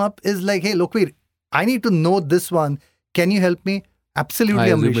called him up is like, hey, Lokveer, I need to know this one. Can you help me? Absolutely, I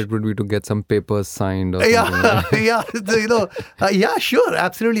assume Amrish. it would be to get some papers signed or something. Yeah, sure,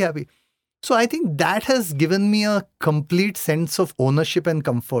 absolutely happy. So I think that has given me a complete sense of ownership and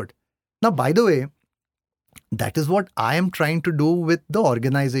comfort. Now, by the way, that is what I am trying to do with the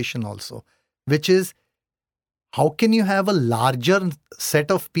organization also, which is, how can you have a larger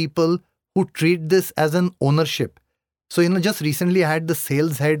set of people who treat this as an ownership? So, just recently I had the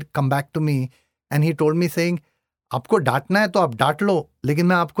sales head come back to me and he told me saying, आपको डांटना है तो आप डांट लो, लेकिन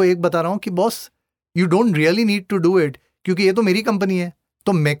मैं आपको एक बता रहा हूँ कि boss, you don't really need to do it, क्योंकि ये तो मेरी कंपनी है,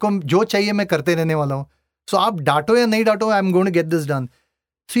 तो मेरे को जो चाहिए मैं करते रहने वाला हूँ. So आप डांटो या नहीं डांटो, I'm going to get this done.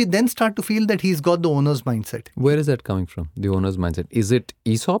 So you then start to feel that he's got the owner's mindset. Where is that coming from, the owner's mindset? Is it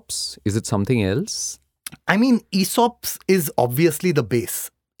ESOPs? Is it something else? I mean, ESOPs is obviously the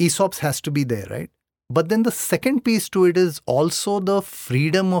base. ESOPs has to be there, right? But then the second piece to it is also the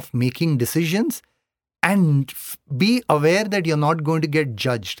freedom of making decisions and be aware that you're not going to get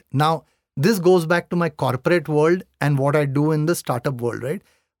judged. Now, this goes back to my corporate world and what I do in the startup world, right?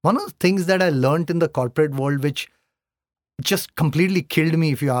 One of the things that I learned in the corporate world, which just completely killed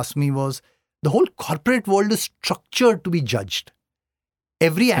me, if you ask me, was the whole corporate world is structured to be judged.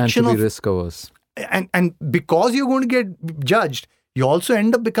 Every action and to be risk averse. And because you're going to get judged, you also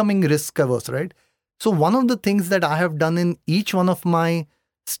end up becoming risk averse, right? So one of the things that I have done in each one of my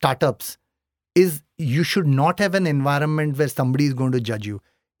startups is, you should not have an environment where somebody is going to judge you.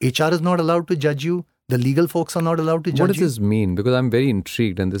 HR is not allowed to judge you. The legal folks are not allowed to judge you. What does this mean? Because I'm very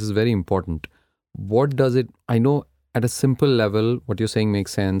intrigued and this is very important. What does it, I know at a simple level, what you're saying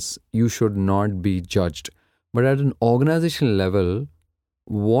makes sense. You should not be judged. But at an organizational level,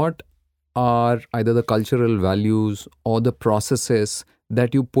 what are either the cultural values or the processes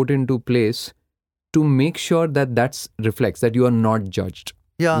that you put into place to make sure that that reflects that you are not judged?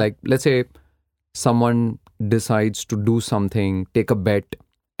 Yeah. Like, let's say someone decides to do something, take a bet,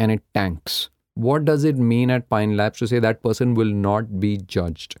 and it tanks. What does it mean at Pine Labs to say that person will not be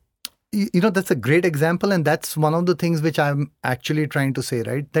judged? That's a great example. And that's one of the things which I'm actually trying to say,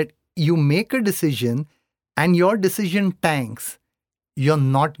 right? That you make a decision and your decision tanks, you're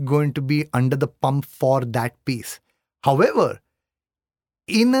not going to be under the pump for that piece. However,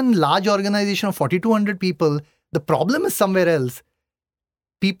 in a large organization of 4,200 people, the problem is somewhere else.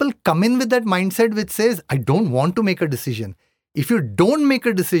 People come in with that mindset which says, I don't want to make a decision. If you don't make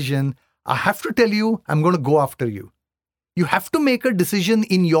a decision, I have to tell you, I'm going to go after you. You have to make a decision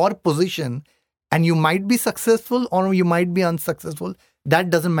in your position And you might be successful or you might be unsuccessful. That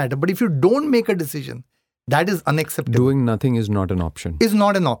doesn't matter. But if you don't make a decision, that is unacceptable. Doing nothing is not an option. Is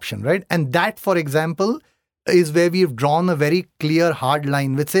not an option, right? And that, for example, is where we've drawn a very clear, hard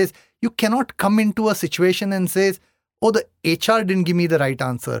line which says you cannot come into a situation and says, oh, the HR didn't give me the right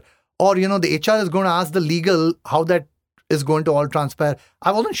answer. Or, the HR is going to ask the legal how that is going to all transpire.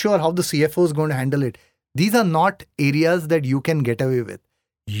 I wasn't sure how the CFO is going to handle it. These are not areas that you can get away with.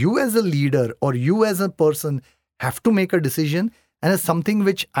 You as a leader or you as a person have to make a decision, and it's something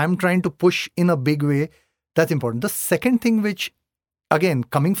which I'm trying to push in a big way. That's important. The second thing which, again,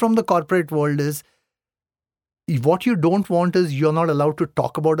 coming from the corporate world is, what you don't want is you're not allowed to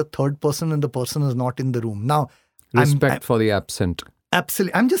talk about a third person and the person is not in the room. Now, Respect for the absent.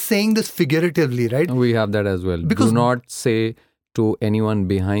 Absolutely. I'm just saying this figuratively, right? We have that as well. Because do not say to anyone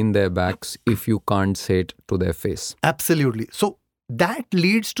behind their backs if you can't say it to their face. Absolutely. So that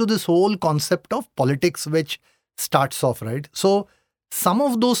leads to this whole concept of politics, which starts off, right? So some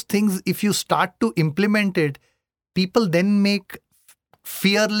of those things, if you start to implement it, people then make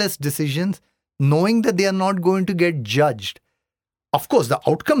fearless decisions, knowing that they are not going to get judged. Of course, the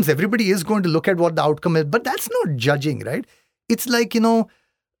outcomes, everybody is going to look at what the outcome is, but that's not judging, right? It's like,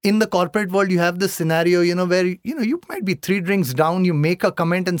 in the corporate world, you have this scenario, where, you might be 3 drinks down, you make a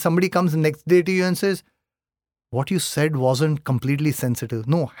comment and somebody comes the next day to you and says, what you said wasn't completely sensitive.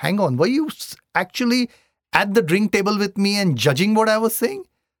 No, hang on. Were you actually at the drink table with me and judging what I was saying?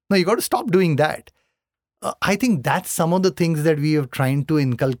 No, you got to stop doing that. I think that's some of the things that we are trying to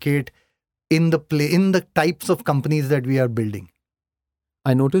inculcate in the types of companies that we are building.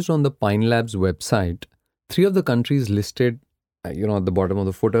 I noticed on the Pine Labs website, 3 of the countries listed, at the bottom of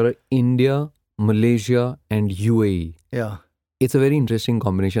the footer are India, Malaysia, and UAE. Yeah. It's a very interesting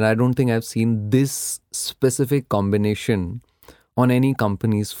combination. I don't think I've seen this specific combination on any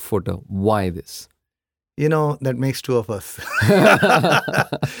company's footer. Why this? That makes 2 of us.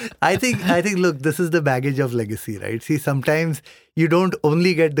 I think, look, this is the baggage of legacy, right? See, sometimes you don't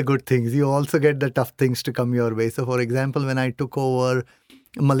only get the good things, you also get the tough things to come your way. So, for example, when I took over,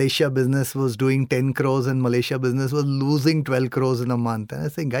 Malaysia business was doing 10 crores and Malaysia business was losing 12 crores in a month. And I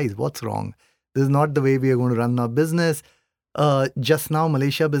say, guys, what's wrong? This is not the way we are going to run our business. Just now,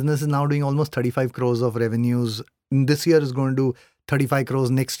 Malaysia business is now doing almost 35 crores of revenues. This year is going to do 35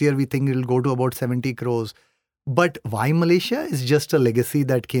 crores. Next year, we think it'll go to about 70 crores. But why Malaysia? Is just a legacy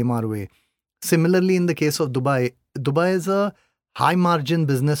that came our way. Similarly, in the case of Dubai, Dubai is a high margin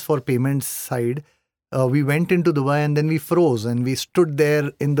business for payments side. We went into Dubai and then we froze and we stood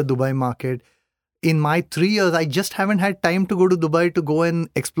there in the Dubai market. In my 3 years, I just haven't had time to go to Dubai to go and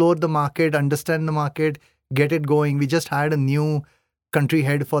explore the market, understand the market, get it going. We just hired a new country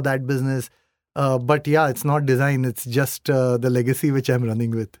head for that business. But yeah, it's not design. It's just the legacy which I'm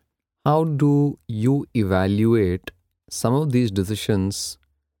running with. How do you evaluate some of these decisions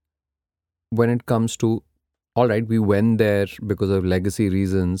when it comes to, all right, we went there because of legacy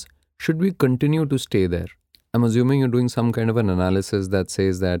reasons. Should we continue to stay there? I'm assuming you're doing some kind of an analysis that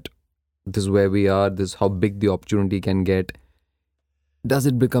says that this is where we are, this is how big the opportunity can get. Does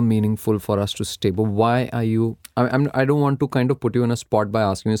it become meaningful for us to stay? But why are you... I don't want to kind of put you in a spot by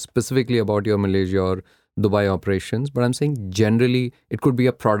asking you specifically about your Malaysia or Dubai operations, but I'm saying generally it could be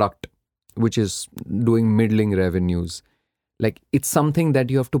a product which is doing middling revenues. Like, it's something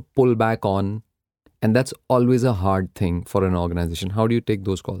that you have to pull back on, and that's always a hard thing for an organization. How do you take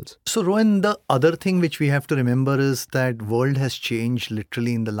those calls? So, Rohan, the other thing which we have to remember is that world has changed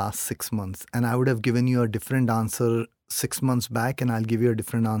literally in the last 6 months. And I would have given you a different answer 6 months back, and I'll give you a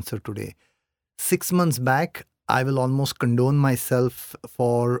different answer today. 6 months back, I will almost condone myself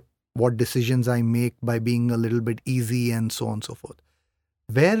for what decisions I make by being a little bit easy and so on and so forth.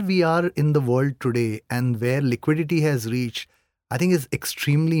 Where we are in the world today and where liquidity has reached, I think is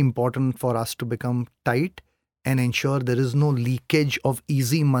extremely important for us to become tight and ensure there is no leakage of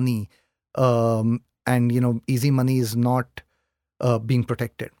easy money. Easy money is not being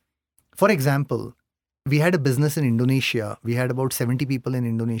protected. For example, we had a business in Indonesia. We had about 70 people in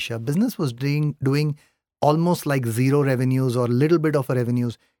Indonesia. Business was doing almost like zero revenues or a little bit of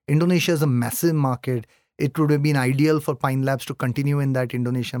revenues. Indonesia is a massive market. It would have been ideal for Pine Labs to continue in that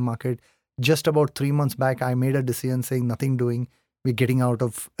Indonesian market. Just about 3 months back, I made a decision saying nothing doing. We're getting out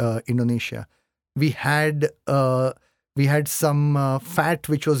of Indonesia. We had some fat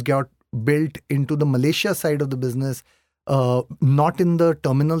which was got built into the Malaysia side of the business, not in the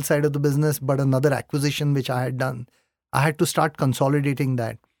terminal side of the business, but another acquisition which I had done. I had to start consolidating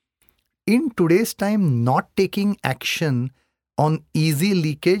that. In today's time, not taking action on easy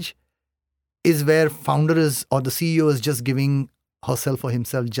leakage is where founder is or the CEO is just giving herself or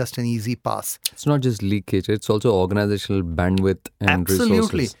himself just an easy pass. It's not just leakage, it's also organizational bandwidth and Absolutely.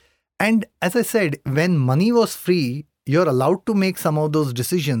 resources. And as I said, when money was free, you're allowed to make some of those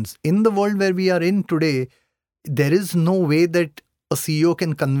decisions. In the world where we are in today, there is no way that a CEO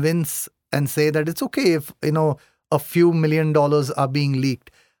can convince and say that it's okay if, a few $1 million are being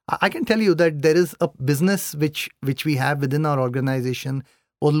leaked. I can tell you that there is a business which we have within our organization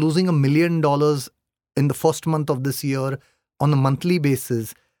was losing $1 million in the first month of this year on a monthly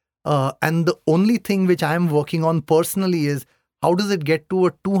basis. And the only thing which I'm working on personally is how does it get to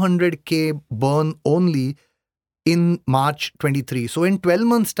a 200K burn only in March 23. So in 12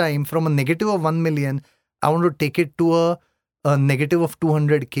 months time, from a negative of 1 million, I want to take it to a negative of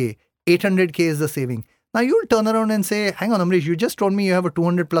 200K. 800K is the saving. Now you'll turn around and say, hang on, Amrish, you just told me you have a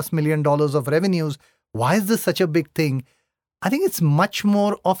 $200 plus million of revenues. Why is this such a big thing? I think it's much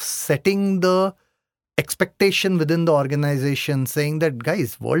more of setting the expectation within the organization, saying that,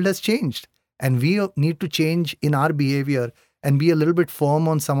 guys, world has changed and we need to change in our behavior and be a little bit firm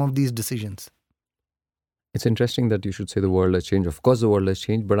on some of these decisions. It's interesting that you should say the world has changed. Of course, the world has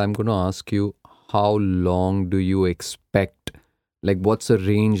changed, but I'm going to ask you, how long do you expect? Like, what's the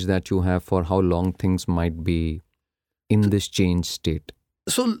range that you have for how long things might be in this changed state?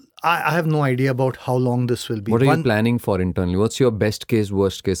 So I have no idea about how long this will be. What are you planning for internally? What's your best case,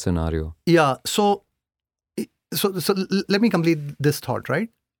 worst case scenario? Yeah. So let me complete this thought, right?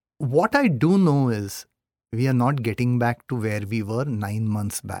 What I do know is we are not getting back to where we were 9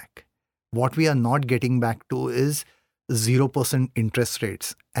 months back. What we are not getting back to is 0% interest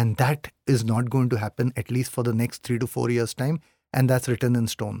rates. And that is not going to happen at least for the next 3 to 4 years' time. And that's written in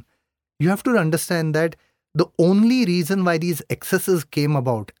stone. You have to understand that the only reason why these excesses came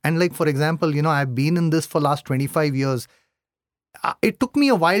about, and like, for example, I've been in this for last 25 years. It took me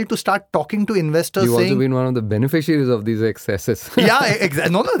a while to start talking to investors. You've also been one of the beneficiaries of these excesses. Yeah,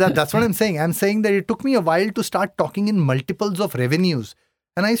 exactly. No, that's what I'm saying. I'm saying that it took me a while to start talking in multiples of revenues.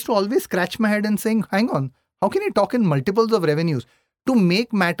 And I used to always scratch my head and saying, hang on, how can you talk in multiples of revenues? To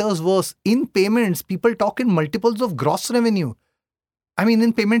make matters worse, in payments, people talk in multiples of gross revenue. I mean,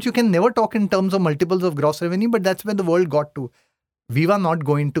 in payments, you can never talk in terms of multiples of gross revenue, but that's where the world got to. We were not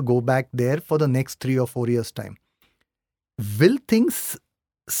going to go back there for the next 3 or 4 years' time. Will things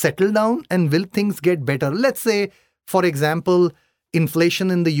settle down and will things get better? Let's say, for example, inflation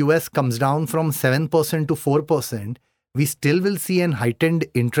in the US comes down from 7% to 4%. We still will see an heightened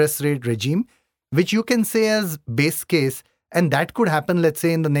interest rate regime, which you can say as base case, and that could happen, let's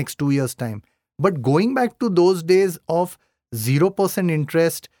say, in the next 2 years' time. But going back to those days of 0%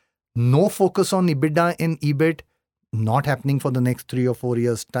 interest, no focus on EBITDA and EBIT, not happening for the next 3 or 4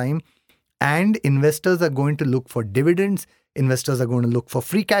 years' time. And investors are going to look for dividends. Investors are going to look for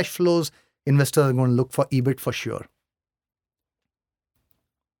free cash flows. Investors are going to look for EBIT for sure.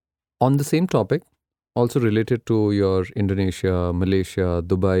 On the same topic, also related to your Indonesia, Malaysia,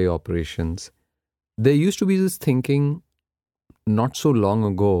 Dubai operations, there used to be this thinking not so long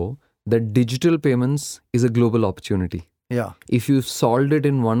ago that digital payments is a global opportunity. Yeah. If you've solved it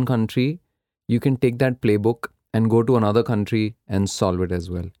in one country, you can take that playbook and go to another country and solve it as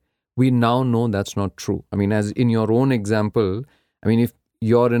well. We now know that's not true. I mean, as in your own example, I mean, if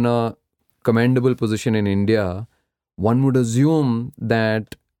you're in a commendable position in India, one would assume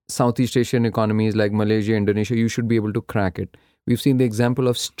that Southeast Asian economies like Malaysia, Indonesia, you should be able to crack it. We've seen the example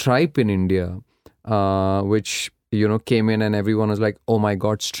of Stripe in India, which, came in and everyone was like, oh my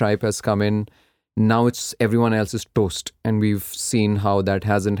God, Stripe has come in. Now it's everyone else's toast. And we've seen how that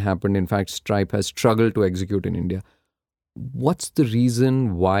hasn't happened. In fact, Stripe has struggled to execute in India. What's the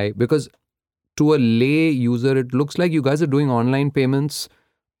reason why? Because to a lay user, it looks like you guys are doing online payments.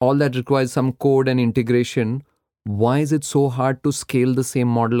 All that requires some code and integration. Why is it so hard to scale the same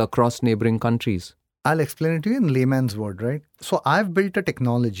model across neighboring countries? I'll explain it to you in layman's word, right? So I've built a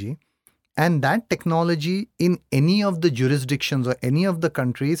technology, and that technology in any of the jurisdictions or any of the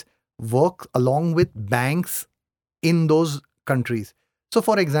countries work along with banks in those countries. So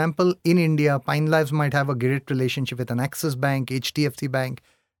for example, in India, Pine Labs might have a great relationship with an Axis Bank, HDFC Bank,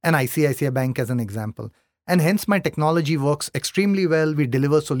 and ICICI Bank as an example. And hence my technology works extremely well. We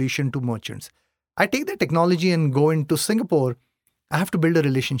deliver solution to merchants. I take the technology and go into Singapore. I have to build a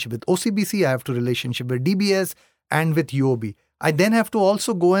relationship with OCBC. I have to relationship with DBS and with UOB. I then have to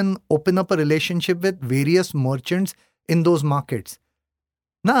also go and open up a relationship with various merchants in those markets.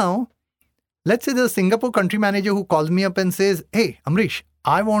 Now, let's say there's a Singapore country manager who calls me up and says, hey, Amrish,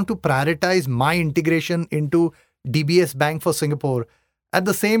 I want to prioritize my integration into DBS Bank for Singapore. At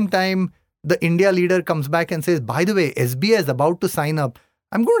the same time, the India leader comes back and says, by the way, SBI is about to sign up.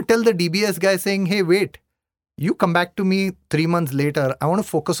 I'm going to tell the DBS guy saying, hey, wait, you come back to me 3 months later, I want to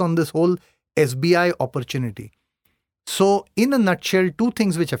focus on this whole SBI opportunity. So in a nutshell, two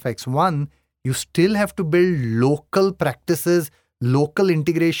things which affects. One, you still have to build local practices, local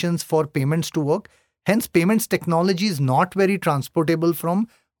integrations for payments to work. Hence, payments technology is not very transportable from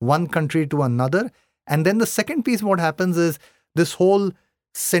one country to another. And then the second piece, what happens is this whole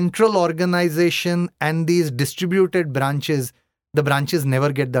central organization and these distributed branches, the branches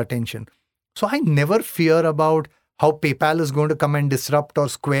never get the attention. So I never fear about how PayPal is going to come and disrupt, or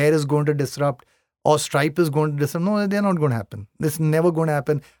Square is going to disrupt, or Stripe is going to disrupt. No, they're not going to happen. This is never going to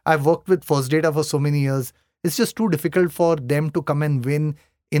happen. I've worked with First Data for so many years. It's just too difficult for them to come and win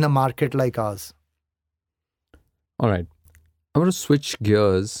in a market like ours. All right. I want to switch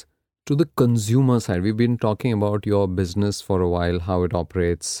gears to the consumer side. We've been talking about your business for a while, how it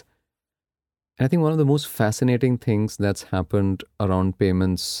operates. And I think one of the most fascinating things that's happened around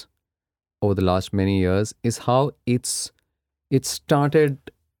payments over the last many years is how it started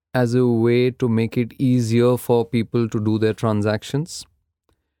as a way to make it easier for people to do their transactions,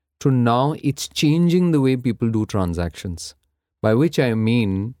 to now it's changing the way people do transactions. By which I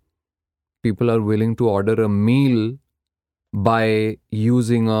mean, people are willing to order a meal by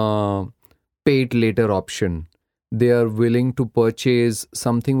using a pay it later option. They are willing to purchase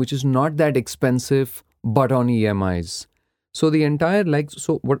something which is not that expensive, but on EMIs. So the entire,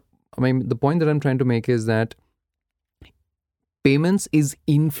 the point that I'm trying to make is that payments is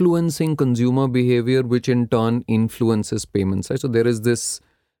influencing consumer behavior, which in turn influences payments. Right? So there is this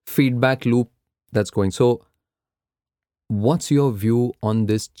feedback loop that's going. So what's your view on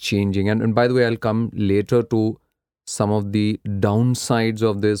this changing? And by the way, I'll come later to some of the downsides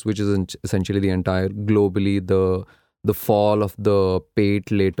of this, which is essentially the entire globally, the fall of the pay it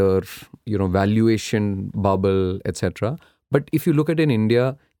later, valuation bubble, etc. But if you look at in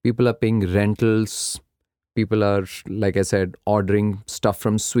India, people are paying rentals. People are, like I said, ordering stuff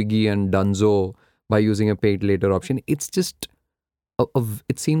from Swiggy and Dunzo by using a pay it later option. It's just,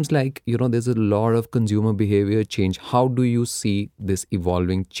 it seems like, there's a lot of consumer behavior change. How do you see this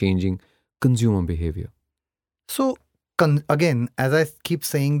evolving, changing consumer behavior? So again, as I keep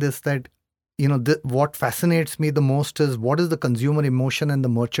saying this, that, what fascinates me the most is what is the consumer emotion and the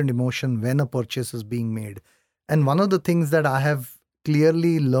merchant emotion when a purchase is being made. And one of the things that I have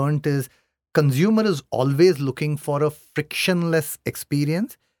clearly learned is consumer is always looking for a frictionless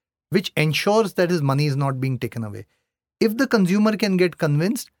experience, which ensures that his money is not being taken away. If the consumer can get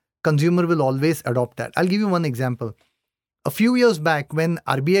convinced, consumer will always adopt that. I'll give you one example. A few years back, when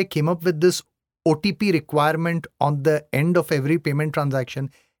RBI came up with this OTP requirement on the end of every payment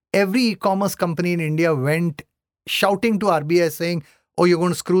transaction, every e-commerce company in India went shouting to RBI saying, oh, you're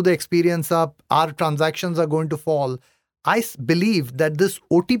going to screw the experience up. Our transactions are going to fall. I believe that this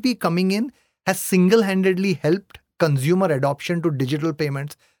OTP coming in has single-handedly helped consumer adoption to digital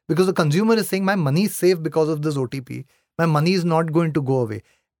payments, because the consumer is saying my money is safe because of this OTP. My money is not going to go away.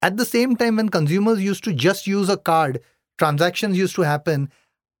 At the same time, when consumers used to just use a card, transactions used to happen.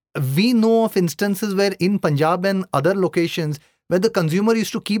 We know of instances where in Punjab and other locations where the consumer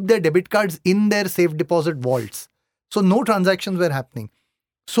used to keep their debit cards in their safe deposit vaults. So no transactions were happening.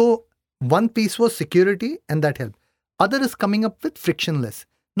 So one piece was security, and that helped. Other is coming up with frictionless.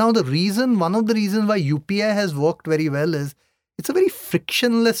 Now one of the reasons why UPI has worked very well is it's a very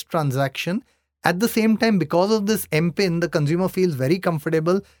frictionless transaction. At the same time, because of this MPIN, the consumer feels very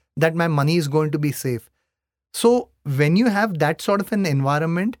comfortable that my money is going to be safe. So when you have that sort of an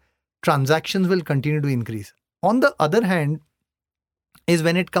environment, transactions will continue to increase. On the other hand, is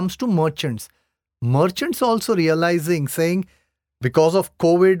when it comes to merchants. Merchants also realizing, saying, because of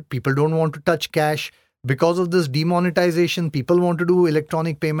COVID, people don't want to touch cash. Because of this demonetization, people want to do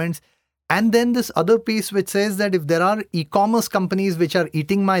electronic payments. And then this other piece which says that if there are e-commerce companies which are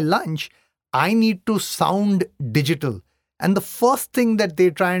eating my lunch, I need to sound digital. And the first thing that they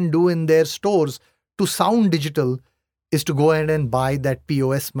try and do in their stores to sound digital is to go ahead and buy that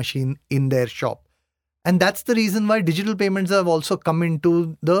POS machine in their shop. And that's the reason why digital payments have also come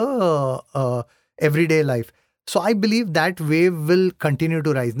into the everyday life. So I believe that wave will continue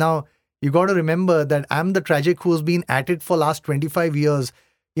to rise. Now, you got to remember that I'm the tragic who's been at it for last 25 years.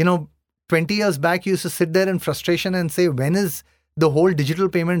 20 years back, you used to sit there in frustration and say, when is the whole digital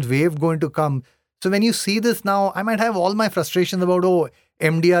payments wave going to come? So when you see this now, I might have all my frustrations about,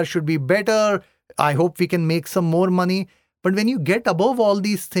 MDR should be better. I hope we can make some more money. But when you get above all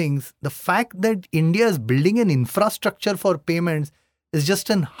these things, the fact that India is building an infrastructure for payments is just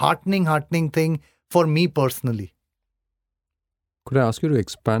an heartening thing for me personally. Could I ask you to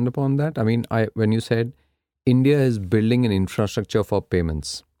expand upon that? I mean, when you said India is building an infrastructure for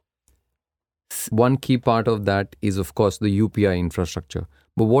payments. One key part of that is, of course, the UPI infrastructure.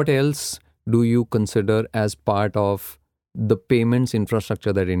 But what else do you consider as part of the payments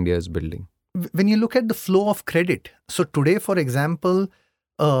infrastructure that India is building? When you look at the flow of credit, so today, for example,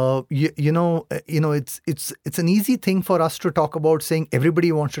 it's an easy thing for us to talk about, saying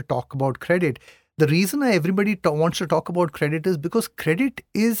everybody wants to talk about credit. The reason everybody wants to talk about credit is because credit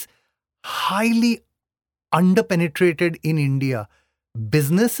is highly underpenetrated in India.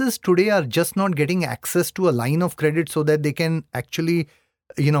 Businesses today are just not getting access to a line of credit so that they can actually,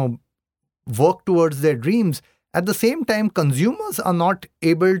 you know, work towards their dreams. At the same time, consumers are not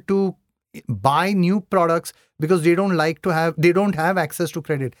able to buy new products because they don't have access to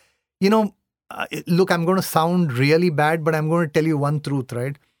credit. Look, I'm going to sound really bad, but I'm going to tell you one truth,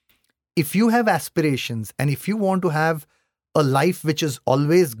 right? If you have aspirations and if you want to have a life which is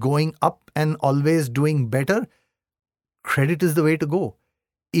always going up and always doing better, credit is the way to go.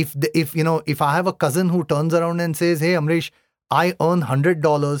 If I have a cousin who turns around and says, "Hey, Amrish, I earn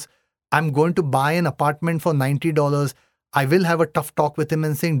 $100. I'm going to buy an apartment for $90." I will have a tough talk with him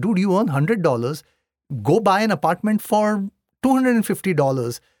and saying, "Dude, you earn $100. Go buy an apartment for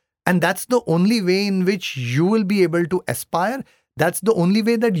 $250." And that's the only way in which you will be able to aspire. That's the only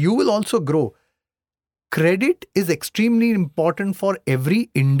way that you will also grow. Credit is extremely important for every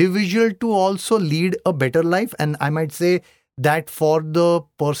individual to also lead a better life. And I might say that for the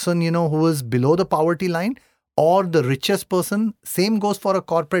person, who is below the poverty line or the richest person, same goes for a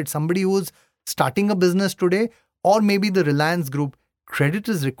corporate, somebody who's starting a business today, or maybe the Reliance Group, credit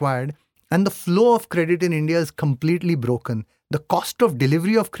is required. And the flow of credit in India is completely broken. The cost of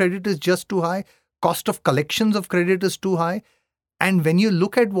delivery of credit is just too high. Cost of collections of credit is too high. And when you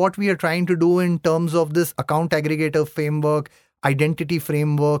look at what we are trying to do in terms of this account aggregator framework, identity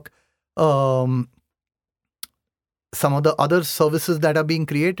framework, some of the other services that are being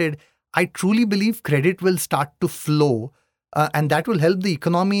created, I truly believe credit will start to flow. And that will help the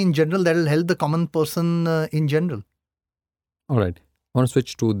economy in general. That will help the common person in general. All right. I want to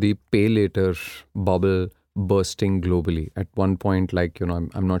switch to the pay later bubble bursting globally. At one point,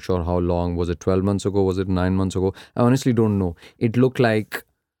 I'm not sure how long. Was it 12 months ago? Was it 9 months ago? I honestly don't know. It looked like,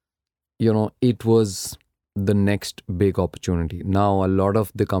 it was the next big opportunity. Now, a lot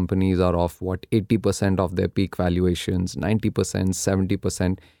of the companies are off, 80% of their peak valuations, 90%,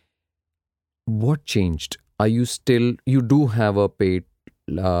 70%. What changed? You do have a paid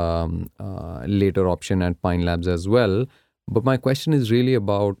later option at Pine Labs as well. But my question is really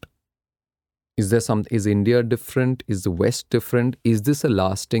about, is India different? Is the West different? Is this a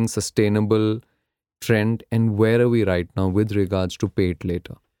lasting, sustainable trend? And where are we right now with regards to pay it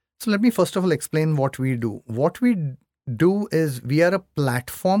later? So let me first of all explain what we do. What we do is we are a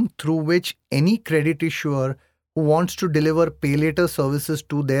platform through which any credit issuer who wants to deliver pay later services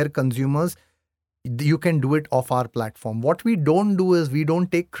to their consumers, you can do it off our platform. What we don't do is we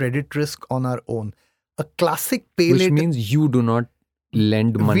don't take credit risk on our own. A classic pay later... Which means you do not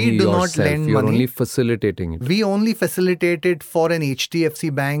lend money yourself. We do not lend money. You're only facilitating it. We only facilitate it for an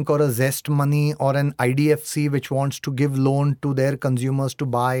HDFC bank or a Zest Money or an IDFC which wants to give loan to their consumers to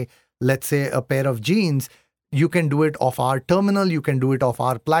buy, let's say, a pair of jeans. You can do it off our terminal. You can do it off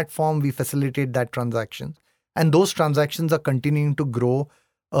our platform. We facilitate that transaction. And those transactions are continuing to grow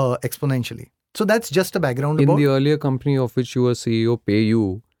exponentially. So that's just a background in about... the earlier company of which you were CEO,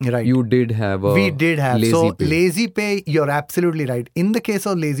 PayU, right. You did have a... We did have. So Pay. Lazy Pay, you're absolutely right. In the case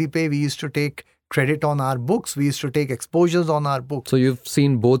of Lazy Pay, we used to take credit on our books. We used to take exposures on our books. So you've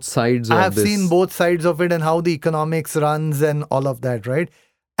seen both sides of this. I have seen both sides of it and how the economics runs and all of that, right?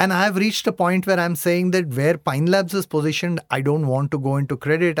 And I have reached a point where I'm saying that where Pine Labs is positioned, I don't want to go into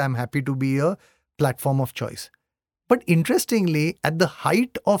credit. I'm happy to be a platform of choice. But interestingly, at the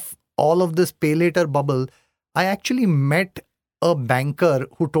height of all of this pay later bubble, I actually met a banker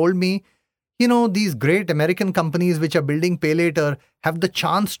who told me, these great American companies which are building pay later have the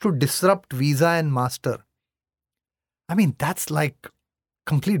chance to disrupt Visa and Master. I mean, that's like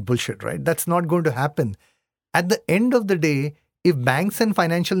complete bullshit, right? That's not going to happen. At the end of the day, if banks and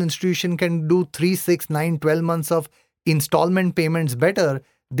financial institutions can do 3, 6, 9, 12 months of installment payments better,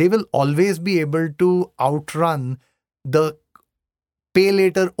 they will always be able to outrun the pay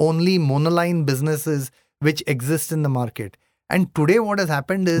later only monoline businesses which exist in the market. And today what has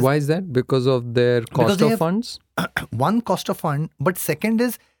happened is... Why is that? Because of their cost of funds? One, cost of fund. But second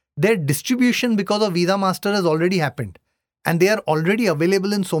is their distribution because of Visa Master has already happened. And they are already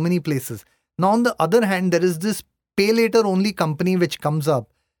available in so many places. Now on the other hand, there is this pay later only company which comes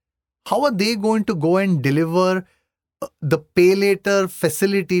up. How are they going to go and deliver the pay later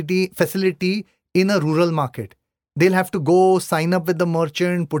facility in a rural market? They'll have to go sign up with the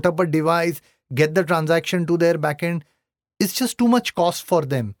merchant, put up a device, get the transaction to their backend. It's just too much cost for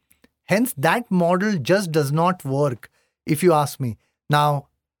them. Hence, that model just does not work, if you ask me. Now,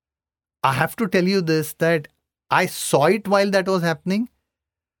 I have to tell you this, that I saw it while that was happening.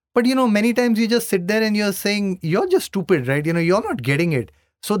 But many times you just sit there and you're saying, you're just stupid, right? You're not getting it.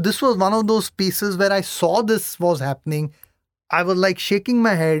 So this was one of those pieces where I saw this was happening. I was like shaking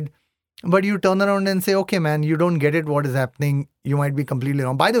my head, but you turn around and say, okay, man, you don't get it, what is happening. You might be completely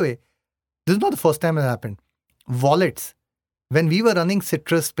wrong. By the way, this is not the first time it happened. Wallets. When we were running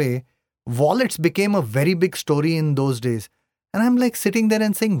Citrus Pay, wallets became a very big story in those days. And I'm like sitting there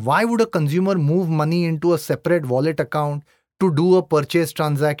and saying, why would a consumer move money into a separate wallet account to do a purchase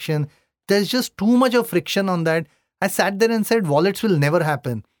transaction? There's just too much of friction on that. I sat there and said, wallets will never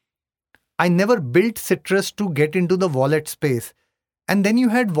happen. I never built Citrus to get into the wallet space. And then you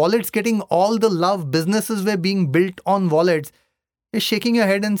had wallets getting all the love. Businesses were being built on wallets. You're shaking your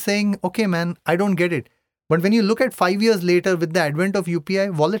head and saying, okay, man, I don't get it. But when you look at 5 years later with the advent of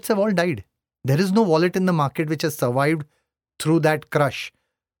UPI, wallets have all died. There is no wallet in the market which has survived through that crush.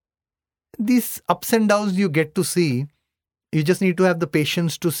 These ups and downs you get to see. You just need to have the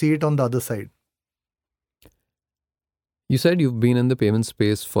patience to see it on the other side. You said you've been in the payment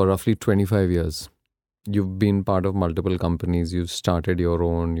space for roughly 25 years. You've been part of multiple companies. You've started your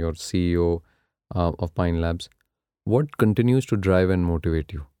own, you're CEO of Pine Labs. What continues to drive and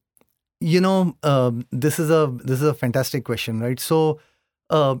motivate you? This is a fantastic question, right? So,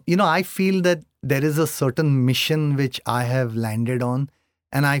 I feel that there is a certain mission which I have landed on,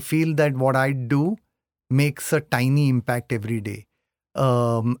 and I feel that what I do makes a tiny impact every day.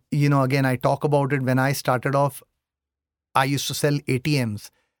 Again, I talk about it. When I started off, I used to sell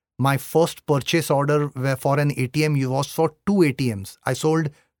ATMs. My first purchase order for an ATM was for 2 ATMs. I sold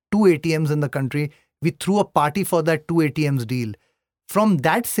 2 ATMs in the country. We threw a party for that 2 ATMs deal. From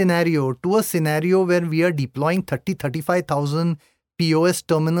that scenario to a scenario where we are deploying 35,000 POS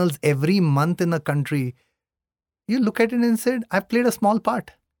terminals every month in the country, you look at it and said, I've played a small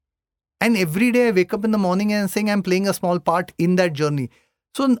part. And every day I wake up in the morning and saying I'm playing a small part in that journey.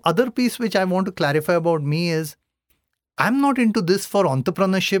 So another piece which I want to clarify about me is, I'm not into this for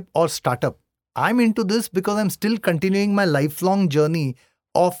entrepreneurship or startup. I'm into this because I'm still continuing my lifelong journey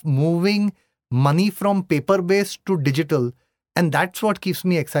of moving money from paper-based to digital. And that's what keeps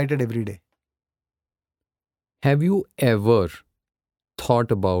me excited every day. Have you ever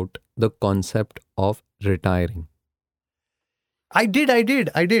thought about the concept of retiring? I did.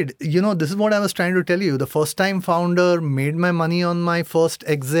 This is what I was trying to tell you. The first time founder, made my money on my first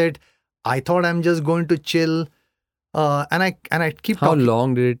exit. I thought I'm just going to chill. And I keep How talking.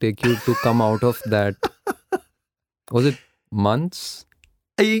 long did it take you to come out of that? Was it months?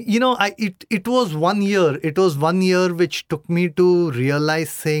 It was 1 year. It was 1 year which took me to realize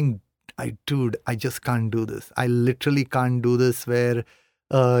saying, dude, I just can't do this. I literally can't do this where,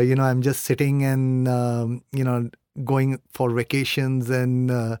 I'm just sitting and, going for vacations and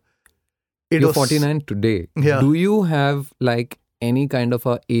You're 49 today. Yeah. Do you have like any kind of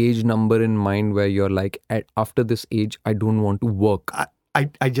a age number in mind where you're like, after this age, I don't want to work?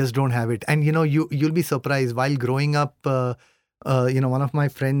 I just don't have it. And, you'll be surprised. While growing up, one of my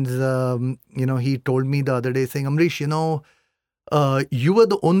friends, he told me the other day saying, Amrish, you were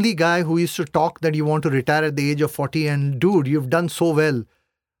the only guy who used to talk that you want to retire at the age of 40. And dude, you've done so well.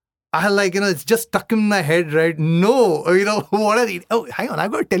 I it's just stuck in my head, right? No, what are you? Oh, hang on.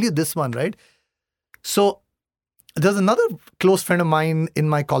 I've got to tell you this one, right? So there's another close friend of mine in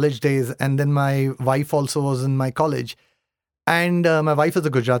my college days. And then my wife also was in my college. And my wife is a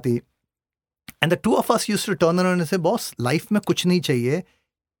Gujarati. And the two of us used to turn around and say, boss, life में कुछ नहीं चाहिए.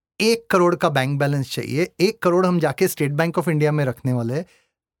 1 crore का bank balance चाहिए. 1 crore हम जाके state bank of India में रखने वाले.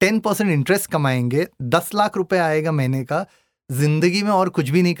 10% इंटरेस्ट कमाएंगे. 10 लाख रुपए आएगा महीने का. जिंदगी में और कुछ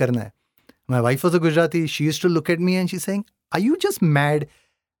भी नहीं करना है. My wife was a Gujarati. She used to look at me and she's saying, are you just mad?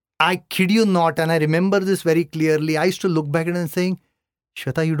 I kid you not. And I remember this very clearly. I used to look back at it and saying,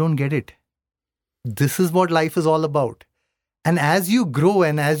 Shweta, you don't get it. This is what life is all about. And as you grow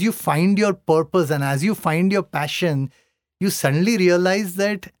and as you find your purpose and as you find your passion, you suddenly realize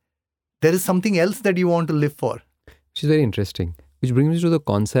that there is something else that you want to live for. Which is very interesting. Which brings me to the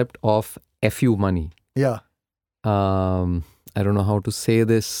concept of FU money. Yeah. I don't know how to say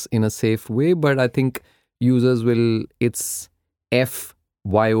this in a safe way, but I think users will, it's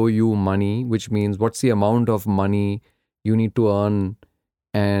FYOU money, which means what's the amount of money you need to earn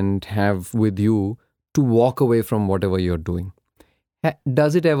and have with you to walk away from whatever you're doing.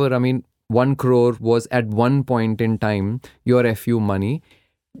 Does it ever, 1 crore was at one point in time your FU money.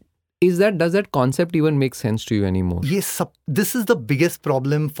 Does that concept even make sense to you anymore? Yes, this is the biggest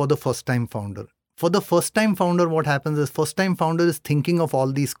problem for the first time founder. For the first time founder, what happens is first time founder is thinking of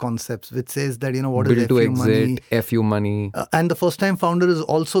all these concepts, which says that, what is Build to FU money? exit, FU money. And the first time founder is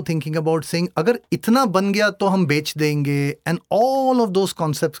also thinking about saying, agar itna ban gaya to hum bech denge, and all of those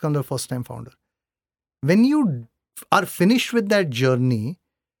concepts come the first time founder. When you are finished with that journey,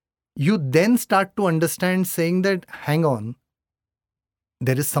 you then start to understand saying that, hang on,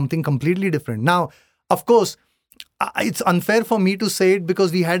 there is something completely different. Now, of course, it's unfair for me to say it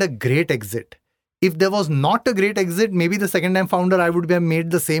because we had a great exit. If there was not a great exit, maybe the second time founder, I would have made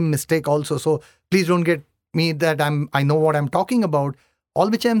the same mistake also. So please don't get me that I know what I'm talking about.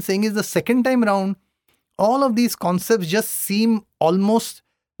 All which I'm saying is the second time round, all of these concepts just seem almost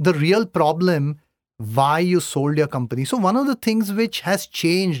the real problem why you sold your company. So one of the things which has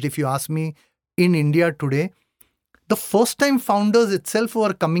changed, if you ask me, in India today, the first time founders itself who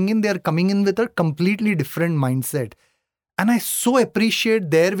are coming in, they are coming in with a completely different mindset. And I so appreciate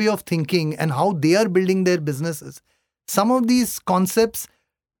their way of thinking and how they are building their businesses. Some of these concepts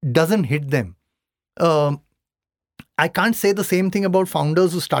doesn't hit them. I can't say the same thing about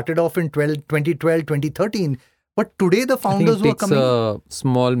founders who started off in 2012, 2013. But today the founders who are coming... It takes a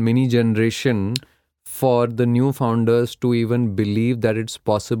small mini generation for the new founders to even believe that it's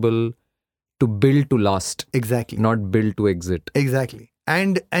possible to build to last. Exactly. Not build to exit. Exactly.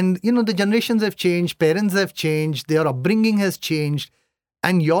 And the generations have changed, parents have changed, their upbringing has changed,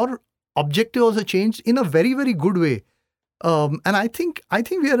 and your objective also changed in a very, very good way. And I think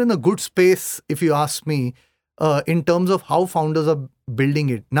we are in a good space, if you ask me, in terms of how founders are building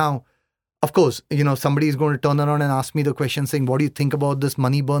it. Now, of course, somebody is going to turn around and ask me the question saying, what do you think about this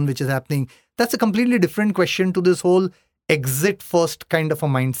money burn which is happening? That's a completely different question to this whole exit first kind of a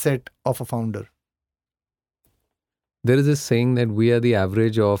mindset of a founder. There is a saying that we are the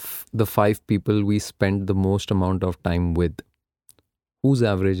average of the 5 people we spend the most amount of time with. Whose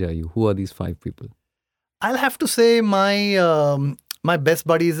average are you? Who are these 5 people? I'll have to say my best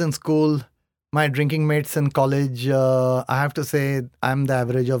buddies in school, my drinking mates in college. I have to say I'm the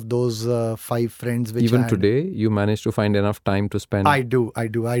average of those 5 friends. Which even today, you manage to find enough time to spend? I do.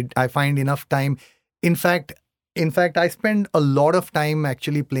 I find enough time. In fact, I spend a lot of time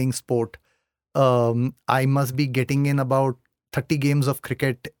actually playing sport. I must be getting in about 30 games of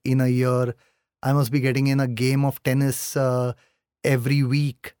cricket in a year. I must be getting in a game of tennis every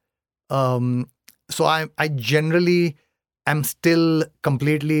week. So I generally am still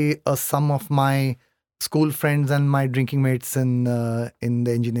completely a sum of my school friends and my drinking mates in the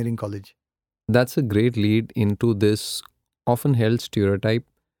engineering college. That's a great lead into this often held stereotype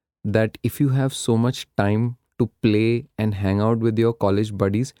that if you have so much time to play and hang out with your college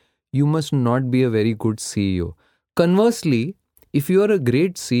buddies, you must not be a very good CEO. Conversely, if you are a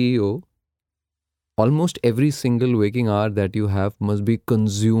great CEO, almost every single waking hour that you have must be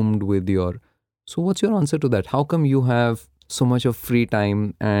consumed with your... So what's your answer to that? How come you have so much of free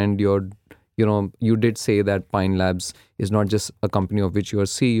time and you did say that Pine Labs is not just a company of which you are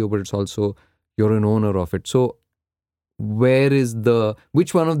CEO, but it's also you're an owner of it. So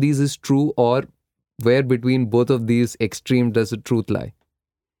which one of these is true, or where between both of these extremes does the truth lie?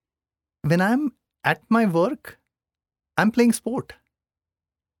 When I'm at my work, I'm playing sport.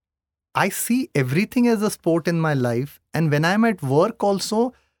 I see everything as a sport in my life. And when I'm at work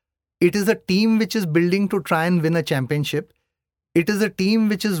also, it is a team which is building to try and win a championship. It is a team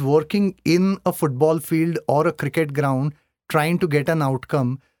which is working in a football field or a cricket ground trying to get an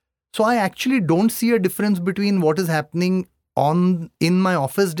outcome. So I actually don't see a difference between what is happening in my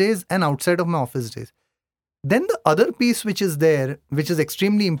office days and outside of my office days. Then the other piece which is there, which is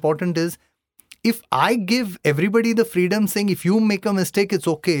extremely important, is if I give everybody the freedom saying if you make a mistake, it's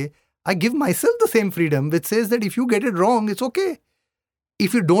okay, I give myself the same freedom which says that if you get it wrong, it's okay.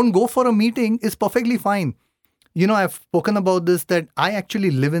 If you don't go for a meeting, it's perfectly fine. I've spoken about this, that I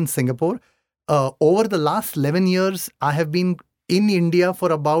actually live in Singapore. Over the last 11 years, I have been in India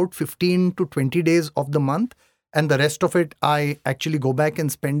for about 15 to 20 days of the month. And the rest of it, I actually go back and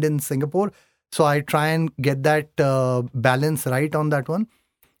spend in Singapore. So I try and get that balance right on that one.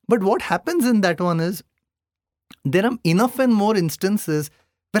 But what happens in that one is there are enough and more instances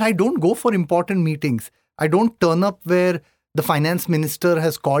where I don't go for important meetings. I don't turn up where the finance minister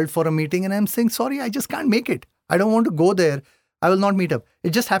has called for a meeting and I'm saying, sorry, I just can't make it. I don't want to go there. I will not meet up.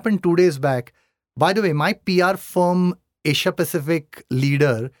 It just happened 2 days back. By the way, my PR firm, Asia Pacific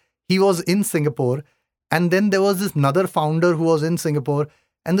leader, he was in Singapore. And then there was this another founder who was in Singapore.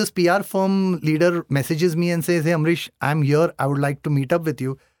 And this PR firm leader messages me and says, hey, Amrish, I'm here. I would like to meet up with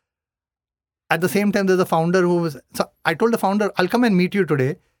you. At the same time, there's a founder so I told the founder, I'll come and meet you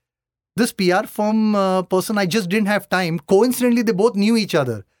today. This PR firm person, I just didn't have time. Coincidentally, they both knew each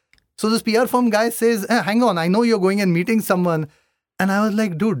other. So this PR firm guy says, hang on, I know you're going and meeting someone. And I was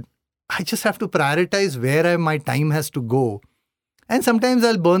like, dude, I just have to prioritize where my time has to go. And sometimes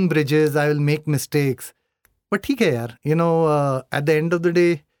I'll burn bridges, I will make mistakes. But theek hai yaar. At the end of the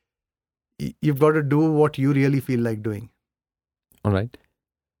day, you've got to do what you really feel like doing. All right.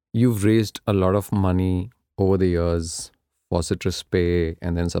 You've raised a lot of money over the years for Citrus Pay,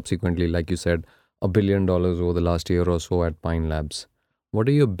 and then subsequently, like you said, $1 billion over the last year or so at Pine Labs. What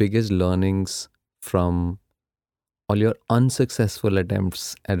are your biggest learnings from all your unsuccessful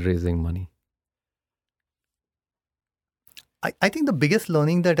attempts at raising money? I think the biggest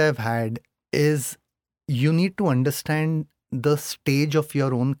learning that I've had is you need to understand the stage of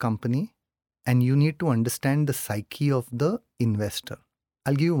your own company and you need to understand the psyche of the investor.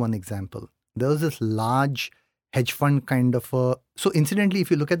 I'll give you one example. There was this large hedge fund kind of a... So incidentally, if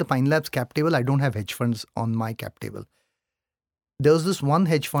you look at the Pine Labs cap table, I don't have hedge funds on my cap table. There was this one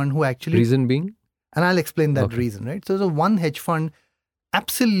hedge fund who actually... Reason being? And I'll explain that reason, right? So the one hedge fund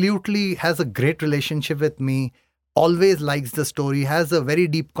absolutely has a great relationship with me, always likes the story, has a very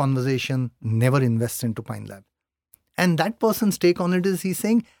deep conversation, never invests into Pine Lab. And that person's take on it is he's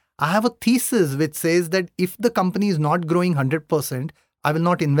saying, I have a thesis which says that if the company is not growing 100%, I will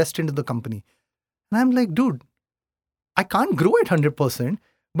not invest into the company. And I'm like, dude, I can't grow at 100%.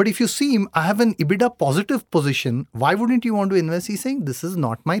 But if you see him, I have an EBITDA positive position. Why wouldn't you want to invest? He's saying, this is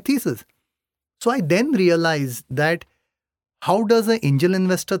not my thesis. So I then realized that how does an angel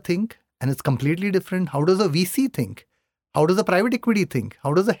investor think? And it's completely different. How does a VC think? How does a private equity think?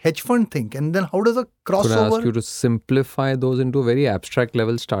 How does a hedge fund think? And then how does a crossover... Could I ask you to simplify those into a very abstract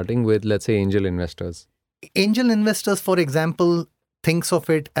level, starting with, let's say, angel investors? Angel investors, for example, thinks of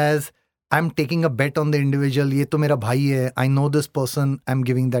it as, I'm taking a bet on the individual. Ye to mera bhai hai. I know this person. I'm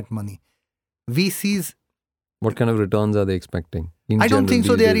giving that money. VCs... What kind of returns are they expecting? I don't think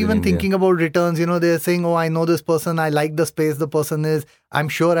so. They are even thinking about returns. They're saying, oh, I know this person. I like the space the person is. I'm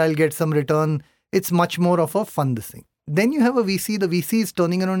sure I'll get some return. It's much more of a fun thing. Then you have a VC. The VC is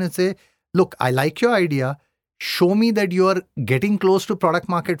turning around and say, look, I like your idea. Show me that you are getting close to product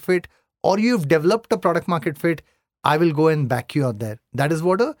market fit or you've developed a product market fit. I will go and back you out there. That is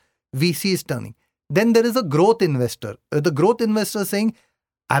what a VC is turning. Then there is a growth investor. The growth investor saying,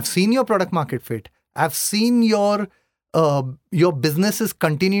 I've seen your product market fit. I've seen your business is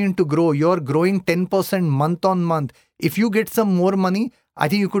continuing to grow. You're growing 10% month on month. If you get some more money, I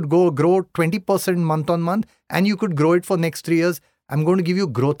think you could grow 20% month on month and you could grow it for next 3 years. I'm going to give you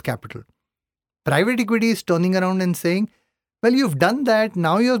growth capital. Private equity is turning around and saying, well, you've done that.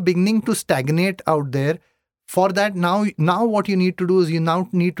 Now you're beginning to stagnate out there. For that, now what you need to do is you now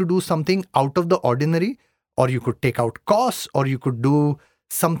need to do something out of the ordinary, or you could take out costs, or you could do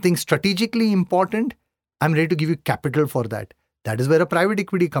something strategically important. I'm ready to give you capital for that. That is where a private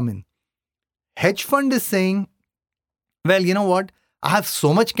equity come in. Hedge fund is saying, well, you know what? I have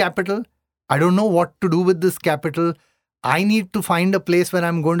so much capital. I don't know what to do with this capital. I need to find a place where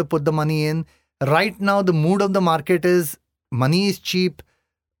I'm going to put the money in. Right now, the mood of the market is money is cheap.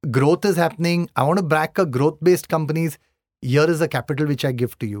 Growth is happening. I want to back a growth-based companies. Here is a capital which I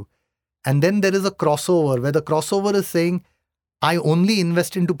give to you. And then there is a crossover where the crossover is saying, I only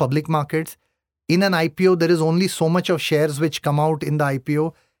invest into public markets. In an IPO, there is only so much of shares which come out in the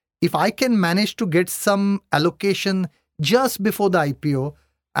IPO. If I can manage to get some allocation just before the IPO,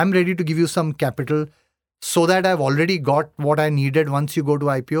 I'm ready to give you some capital so that I've already got what I needed once you go to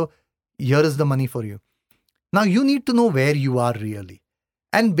IPO. Here is the money for you. Now you need to know where you are really.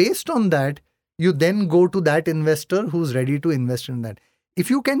 And based on that, you then go to that investor who's ready to invest in that. If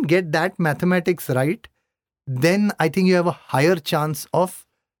you can get that mathematics right, then I think you have a higher chance of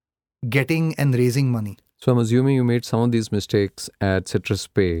getting and raising money. So I'm assuming you made some of these mistakes at Citrus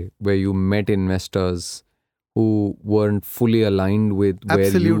Pay, where you met investors who weren't fully aligned with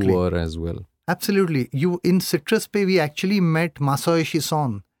where you were as well. Absolutely. In Citrus Pay, we actually met Masayoshi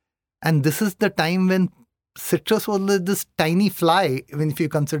Son. And this is the time when Citrus was this tiny fly, if you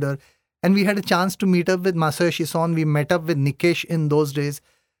consider. And we had a chance to meet up with Masayoshi Son. We met up with Nikesh in those days.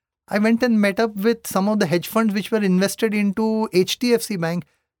 I went and met up with some of the hedge funds which were invested into HDFC Bank.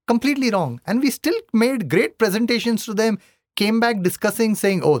 Completely wrong. And we still made great presentations to them, came back discussing,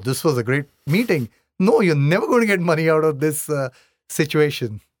 saying, oh, this was a great meeting. No, you're never going to get money out of this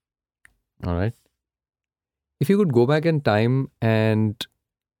situation. All right. If you could go back in time and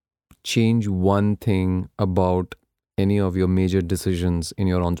change one thing about any of your major decisions in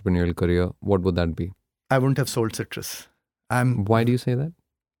your entrepreneurial career, what would that be? I wouldn't have sold Citrus. Why do you say that?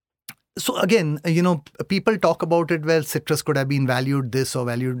 So again, people talk about it where citrus could have been valued this or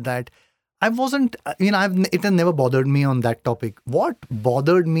valued that. I wasn't, it has never bothered me on that topic. What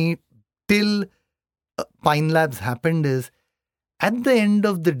bothered me till Pine Labs happened is, at the end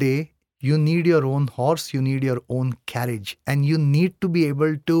of the day, you need your own horse, you need your own carriage, and you need to be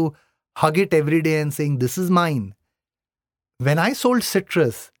able to hug it every day and saying, this is mine. When I sold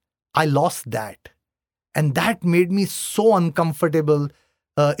citrus, I lost that. And that made me so uncomfortable.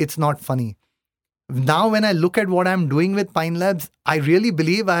 It's not funny. Now, when I look at what I'm doing with Pine Labs, I really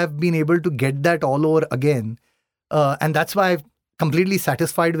believe I have been able to get that all over again. And that's why I'm completely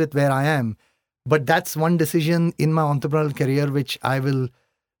satisfied with where I am. But that's one decision in my entrepreneurial career which I will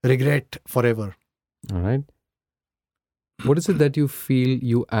regret forever. All right. What is it that you feel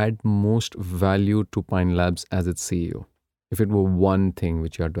you add most value to Pine Labs as its CEO? If it were one thing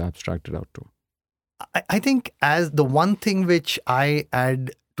which you had to abstract it out to. I think as the one thing which I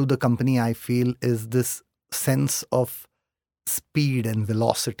add to the company, I feel is this sense of speed and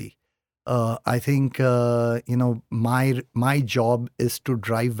velocity. I think my job is to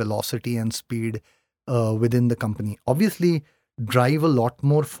drive velocity and speed within the company. Obviously, drive a lot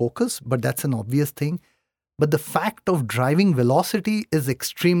more focus, but that's an obvious thing. But the fact of driving velocity is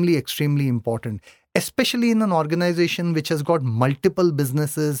extremely, extremely important, especially in an organization which has got multiple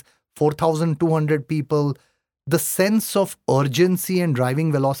businesses, 4,200 people. The sense of urgency and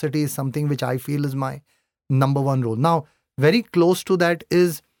driving velocity is something which I feel is my number one role. Now, very close to that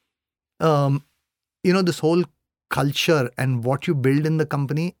is, this whole culture and what you build in the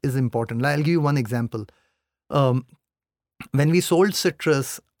company is important. I'll give you one example. When we sold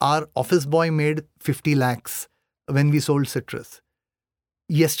citrus, our office boy made 50 lakhs when we sold citrus.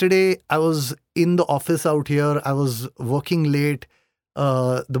 Yesterday, I was in the office out here. I was working late.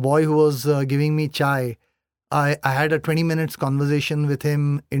 The boy who was giving me chai, I had a 20 minutes conversation with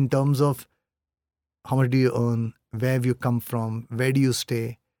him in terms of how much do you earn? Where have you come from? Where do you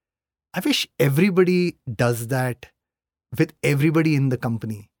stay? I wish everybody does that with everybody in the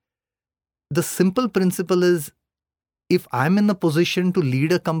company. The simple principle is, if I'm in a position to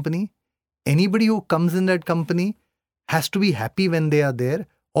lead a company, anybody who comes in that company has to be happy when they are there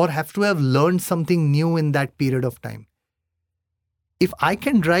or have to have learned something new in that period of time. If I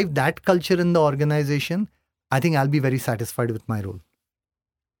can drive that culture in the organization, I think I'll be very satisfied with my role.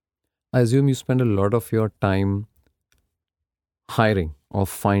 I assume you spend a lot of your time hiring or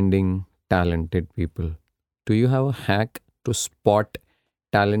finding talented people. Do you have a hack to spot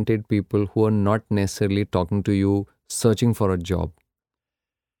talented people who are not necessarily talking to you, searching for a job?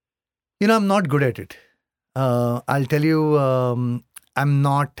 I'm not good at it. I'll tell you, I'm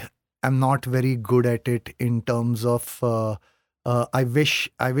not very good at it in terms of. I wish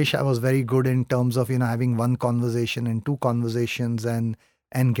I was very good in terms of having one conversation and two conversations and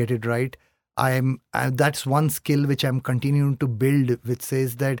get it right. That's one skill which I'm continuing to build, which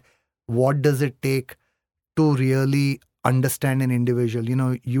says that what does it take to really understand an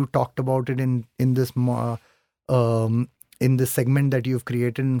individual. You talked about it in this in this segment that you've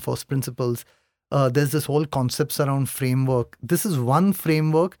created in First Principles. There's this whole concepts around framework. This is one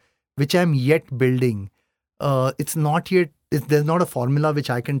framework which I'm yet building. It's not yet. There's not a formula which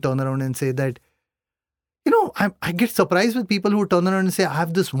I can turn around and say that. I get surprised with people who turn around and say, I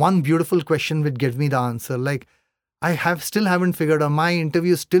have this one beautiful question which gives me the answer. Like, still haven't figured out. My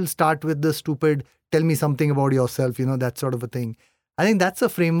interviews still start with the stupid, tell me something about yourself, that sort of a thing. I think that's a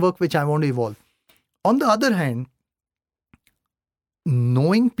framework which I want to evolve. On the other hand,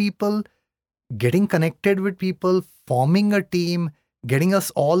 knowing people, getting connected with people, forming a team, getting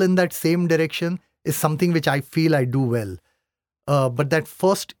us all in that same direction is something which I feel I do well. But that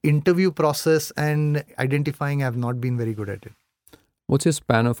first interview process and identifying, I've not been very good at it. What's your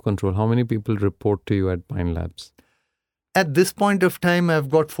span of control? How many people report to you at Pine Labs? At this point of time, I've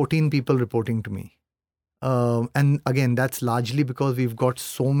got 14 people reporting to me. And again, that's largely because we've got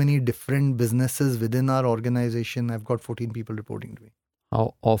so many different businesses within our organization. I've got 14 people reporting to me.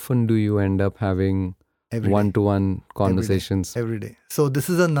 How often do you end up having one-to-one conversations? Every day. So this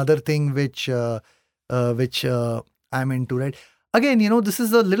is another thing which I'm into, right? Again, this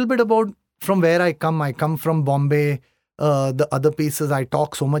is a little bit about from where I come. I come from Bombay. The other pieces, I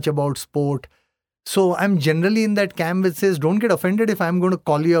talk so much about sport. So I'm generally in that camp which says, don't get offended if I'm going to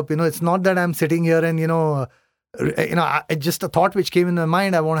call you up. It's not that I'm sitting here and, just a thought which came in my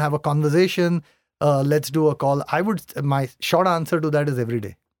mind. I want to have a conversation. Let's do a call. My short answer to that is every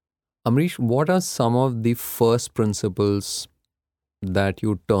day. Amrish, what are some of the first principles that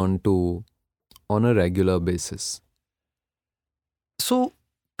you turn to on a regular basis? So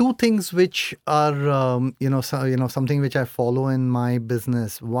two things which are, something which I follow in my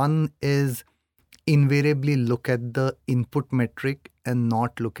business. One is invariably look at the input metric and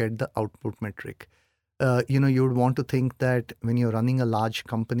not look at the output metric. You would want to think that when you're running a large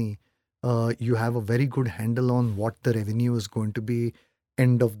company, you have a very good handle on what the revenue is going to be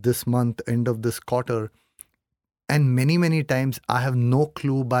end of this month, end of this quarter. And many, many times I have no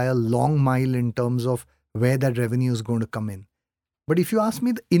clue by a long mile in terms of where that revenue is going to come in. But if you ask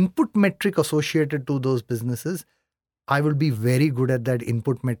me the input metric associated to those businesses, I will be very good at that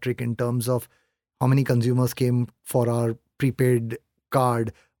input metric in terms of how many consumers came for our prepaid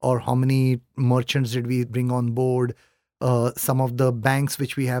card, or how many merchants did we bring on board, some of the banks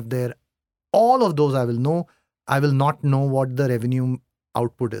which we have there. All of those I will know. I will not know what the revenue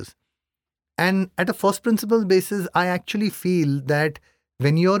output is. And at a first principle basis, I actually feel that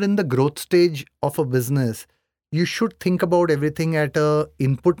when you're in the growth stage of a business, you should think about everything at a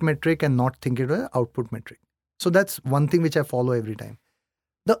input metric and not think it at an output metric. So that's one thing which I follow every time.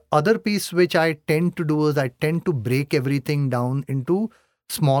 The other piece which I tend to do is I tend to break everything down into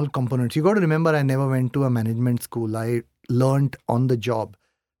small components. You got to remember, I never went to a management school. I learned on the job.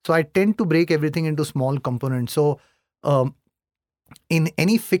 So I tend to break everything into small components. So in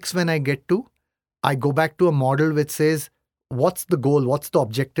any fix when I get to, I go back to a model which says, what's the goal? What's the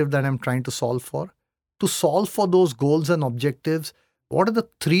objective that I'm trying to solve for? To solve for those goals and objectives, what are the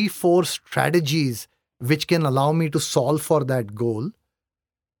 3-4 strategies which can allow me to solve for that goal?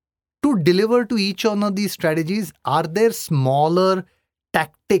 To deliver to each one of these strategies, are there smaller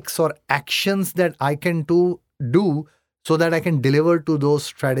tactics or actions that I can do so that I can deliver to those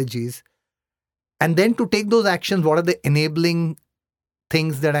strategies? And then to take those actions, what are the enabling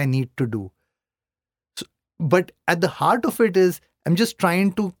things that I need to do? But at the heart of it is, I'm just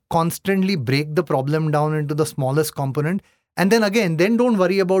trying to constantly break the problem down into the smallest component. And then don't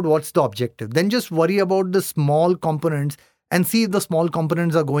worry about what's the objective. Then just worry about the small components and see if the small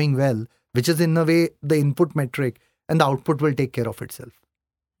components are going well, which is in a way the input metric, and the output will take care of itself.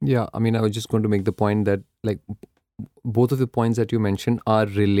 Yeah, I mean, I was just going to make the point that like both of the points that you mentioned are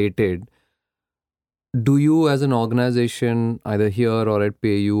related. Do you as an organization, either here or at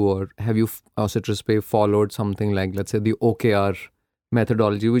PayU, or have you or Citrus Pay followed something like, let's say, the OKR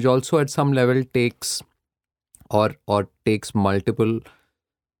methodology, which also at some level takes or takes multiple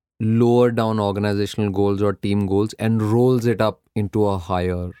lower down organizational goals or team goals and rolls it up into a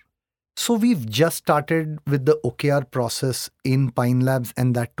higher? So we've just started with the OKR process in Pine Labs,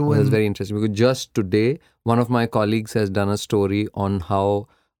 and that too. That's very interesting, because just today, one of my colleagues has done a story on how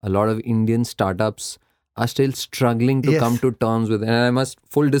a lot of Indian startups are still struggling to come to terms with it. And I must,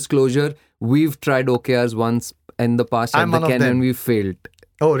 full disclosure, we've tried OKRs once in the past at the Ken and we failed.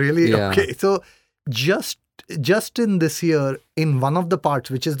 Oh, really? Yeah. Okay. So just in this year, in one of the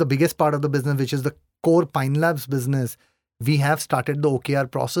parts, which is the biggest part of the business, which is the core Pine Labs business, we have started the OKR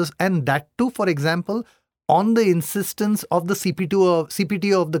process. And that too, for example, on the insistence of the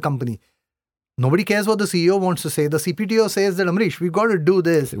CPTO of the company. Nobody cares what the CEO wants to say. The CPTO says that, Amrish, we've got to do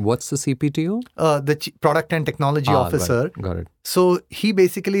this. What's the CPTO? The Product and Technology Officer. Got it. So he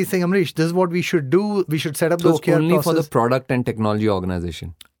basically is saying, Amrish, this is what we should do. We should set up the OKR process. Only for the product and technology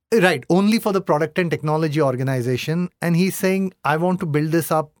organization. Right. Only for the product and technology organization. And he's saying, I want to build this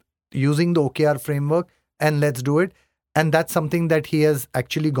up using the OKR framework, and let's do it. And that's something that he has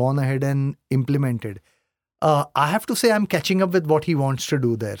actually gone ahead and implemented. I have to say I'm catching up with what he wants to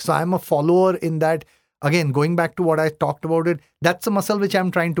do there. So I'm a follower in that. Again, going back to what I talked about it, that's a muscle which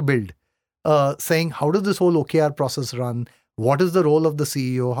I'm trying to build. Saying, how does this whole OKR process run? What is the role of the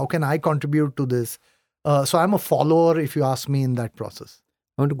CEO? How can I contribute to this? So I'm a follower, if you ask me, in that process.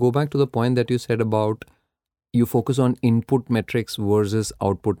 I want to go back to the point that you said about you focus on input metrics versus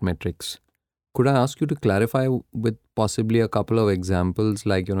output metrics. Could I ask you to clarify with possibly a couple of examples,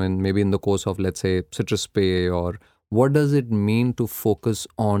 like, maybe in the course of, let's say, Citrus Pay, or what does it mean to focus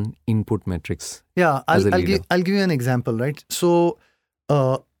on input metrics? Yeah, I'll give you an example, right? So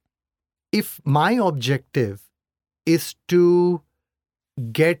if my objective is to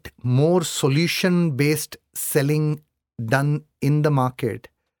get more solution-based selling done in the market,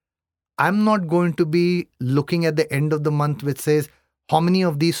 I'm not going to be looking at the end of the month which says, how many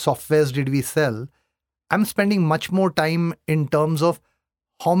of these softwares did we sell? I'm spending much more time in terms of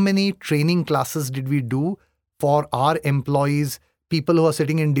how many training classes did we do for our employees, people who are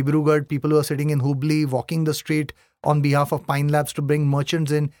sitting in Dibrugarh, people who are sitting in Hubli, walking the street on behalf of Pine Labs to bring merchants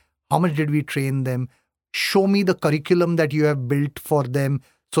in. How much did we train them? Show me the curriculum that you have built for them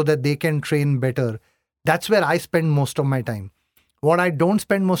so that they can train better. That's where I spend most of my time. What I don't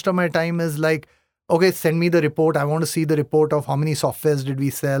spend most of my time is like, okay, send me the report. I want to see the report of how many softwares did we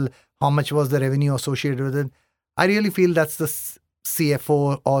sell, how much was the revenue associated with it. I really feel that's the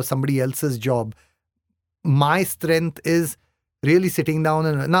CFO or somebody else's job. My strength is really sitting down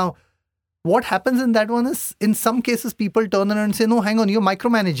and now what happens in that one is in some cases people turn around and say, no, hang on, you're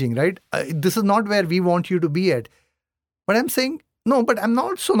micromanaging, right? This is not where we want you to be at. But I'm saying, no, but I'm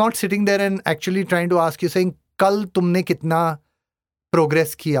also not sitting there and actually trying to ask you saying, कल तुमने कितना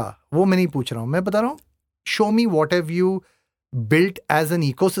progress किया, वो मैं नहीं पूछ रहा हूँ. मैं बता रहा हूँ, show me what have you built as an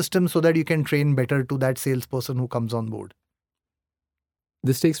ecosystem so that you can train better to that salesperson who comes on board.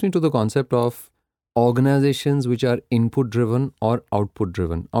 This takes me to the concept of organizations which are input driven or output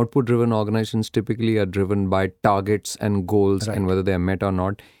driven. Output driven organizations typically are driven by targets and goals, Right. and whether they are met or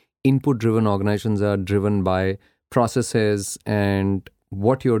not. Input driven organizations are driven by processes and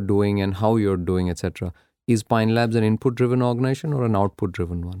what you're doing and how you're doing, etc. Is Pine Labs an input driven organization or an output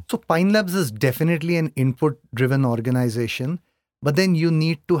driven one? So Pine Labs is definitely an input driven organization, but then you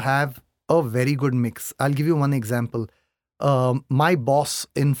need to have a very good mix. I'll give you one example. My boss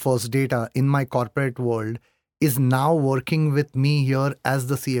in First Data in my corporate world is now working with me here as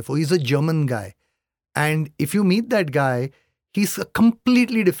the CFO. He's a German guy. And if you meet that guy, he's a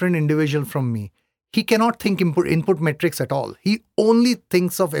completely different individual from me. He cannot think input metrics at all. He only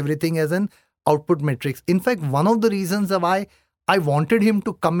thinks of everything as an output metrics. In fact, one of the reasons why I wanted him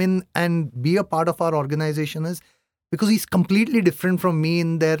to come in and be a part of our organization is because he's completely different from me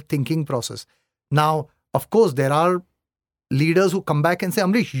in their thinking process. Now, of course, there are leaders who come back and say,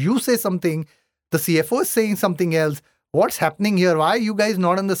 Amrish, you say something, the CFO is saying something else. What's happening here? Why are you guys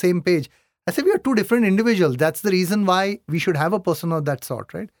not on the same page? I said, we are two different individuals. That's the reason why we should have a person of that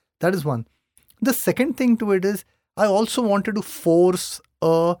sort, right? That is one. The second thing to it is, I also wanted to force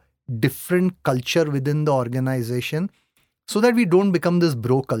a different culture within the organization so that we don't become this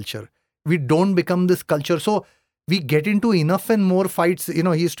bro culture. We don't become this culture. So we get into enough and more fights. You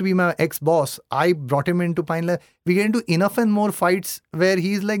know, he used to be my ex-boss. I brought him into Pine Lab. We get into enough and more fights where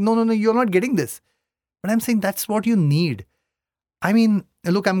he's like, no, you're not getting this. But I'm saying that's what you need. I mean,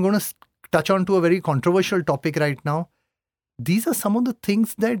 look, I'm going to touch on to a very controversial topic right now. These are some of the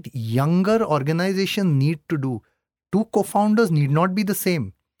things that younger organizations need to do. Two co-founders need not be the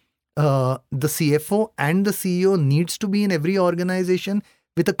same. The CFO and the CEO needs to be in every organization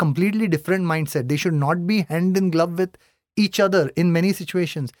with a completely different mindset. They should not be hand in glove with each other in many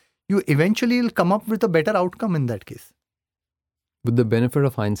situations. You eventually will come up with a better outcome in that case. With the benefit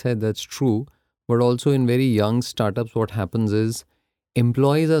of hindsight, that's true. But also in very young startups, what happens is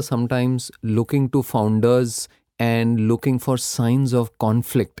employees are sometimes looking to founders and looking for signs of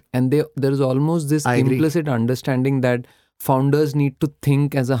conflict. And there is almost this implicit understanding that founders need to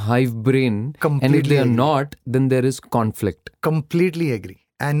think as a hive brain. And if they are not, then there is conflict. Completely agree.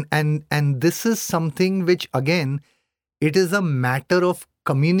 And this is something which, again, it is a matter of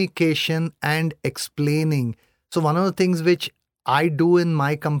communication and explaining. So one of the things which I do in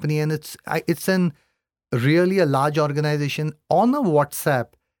my company, and it's really a large organization, on a WhatsApp,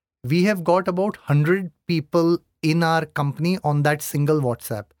 we have got about 100 people in our company on that single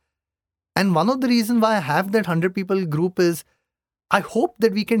WhatsApp. And one of the reasons why I have that 100 people group is I hope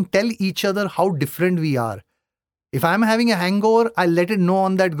that we can tell each other how different we are. If I'm having a hangover, I'll let it know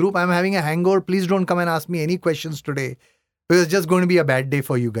on that group. I'm having a hangover. Please don't come and ask me any questions today. Because it's just going to be a bad day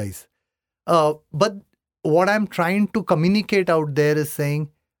for you guys. But what I'm trying to communicate out there is saying,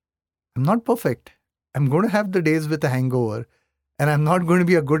 I'm not perfect. I'm going to have the days with a hangover. And I'm not going to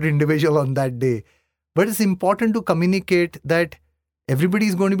be a good individual on that day. But it's important to communicate that everybody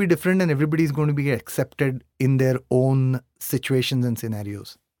is going to be different and everybody is going to be accepted in their own situations and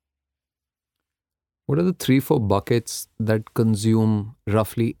scenarios. What are the 3-4 buckets that consume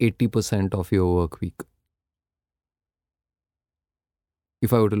roughly 80% of your work week?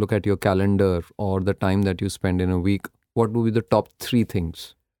 If I were to look at your calendar or the time that you spend in a week, what would be the top 3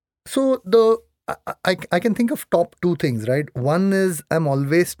 things? So I can think of top 2 things, right? One is I'm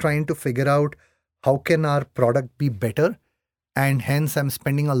always trying to figure out how can our product be better? And hence I'm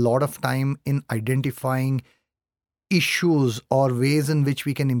spending a lot of time in identifying issues or ways in which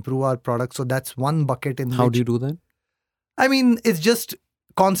we can improve our product. So that's one bucket in How do you do that? I mean, it's just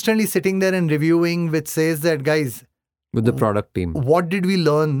constantly sitting there and reviewing, which says that, guys, with the product team, what did we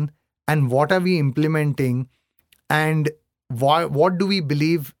learn and what are we implementing and what do we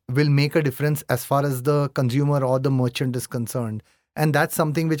believe will make a difference as far as the consumer or the merchant is concerned? And that's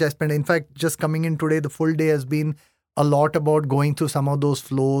something which I spend. In fact, just coming in today, the full day has been a lot about going through some of those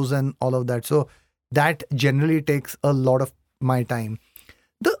flows and all of that. So that generally takes a lot of my time.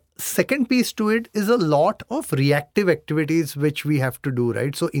 The second piece to it is a lot of reactive activities which we have to do,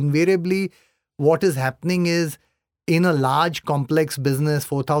 right? So invariably, what is happening is, in a large complex business,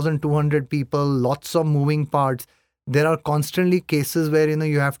 4,200 people, lots of moving parts, there are constantly cases where,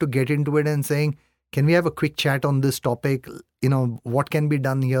 you have to get into it and saying, can we have a quick chat on this topic? What can be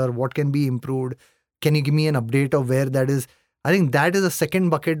done here? What can be improved? Can you give me an update of where that is? I think that is a second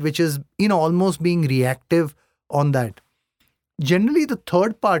bucket, which is, almost being reactive on that. Generally, the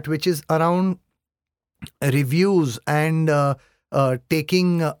third part, which is around reviews and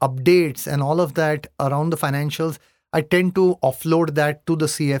taking updates and all of that around the financials, I tend to offload that to the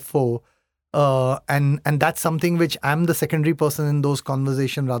CFO. And that's something which I'm the secondary person in those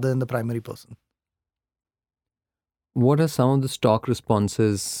conversations rather than the primary person. What are some of the stock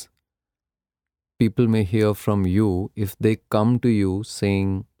responses people may hear from you if they come to you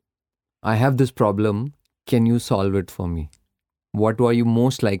saying, I have this problem, can you solve it for me? What are you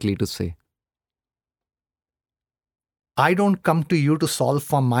most likely to say? I don't come to you to solve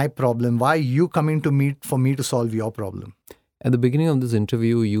for my problem. Why are you coming to me for me to solve your problem? At the beginning of this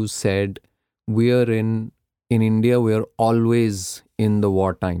interview, you said we are in India, we are always in the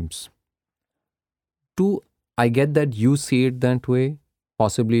war times. I get that you see it that way.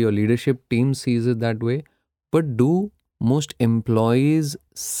 Possibly your leadership team sees it that way. But do most employees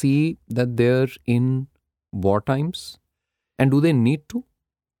see that they're in war times? And do they need to?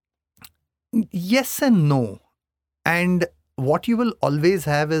 Yes and no. And what you will always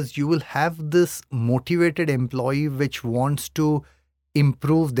have is you will have this motivated employee which wants to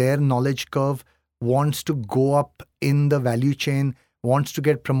improve their knowledge curve, wants to go up in the value chain, wants to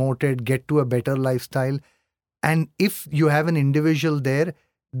get promoted, get to a better lifestyle. And if you have an individual there,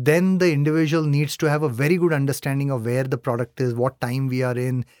 then the individual needs to have a very good understanding of where the product is, what time we are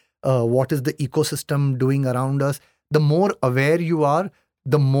in, what is the ecosystem doing around us. The more aware you are,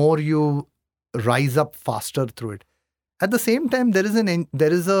 the more you rise up faster through it. At the same time, there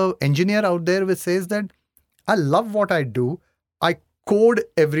is a engineer out there which says that I love what I do. I code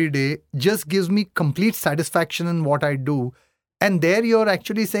every day, just gives me complete satisfaction in what I do. And there you're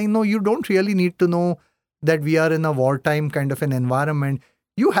actually saying, no, you don't really need to know that we are in a wartime kind of an environment.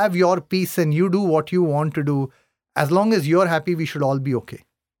 You have your peace and you do what you want to do. As long as you're happy, we should all be okay.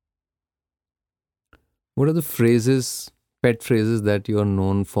 What are the pet phrases that you're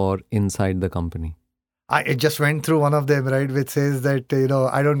known for inside the company? I just went through one of them, right, which says that,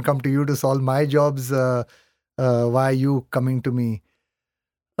 I don't come to you to solve my jobs. Why are you coming to me?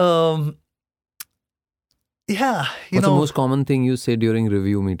 Yeah. What's the most common thing you say during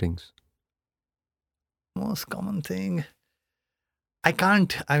review meetings? Most common thing. I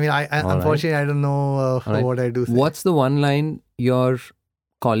can't. I mean, unfortunately, I don't know what I do say. What's the one line your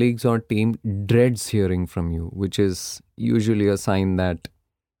colleagues or team dreads hearing from you, which is usually a sign that,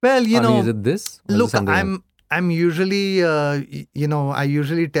 well, is it this? Look, I'm usually, I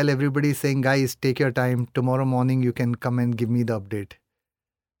usually tell everybody saying, guys, take your time. Tomorrow morning, you can come and give me the update.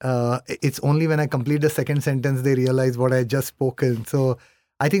 It's only when I complete the second sentence, they realize what I just spoken. So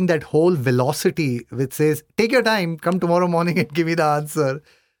I think that whole velocity which says, take your time, come tomorrow morning and give me the answer,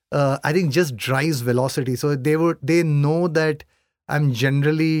 I think just drives velocity. So they know that I'm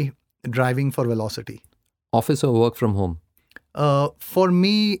generally driving for velocity. Office or work from home? For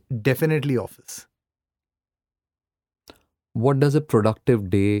me, definitely office. What does a productive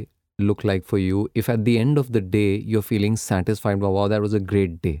day look like for you if at the end of the day you're feeling satisfied, wow, that was a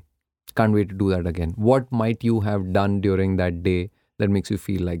great day, can't wait to do that again? What might you have done during that day that makes you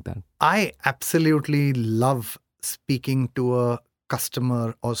feel like that? I absolutely love speaking to a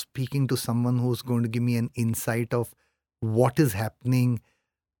customer or speaking to someone who's going to give me an insight of what is happening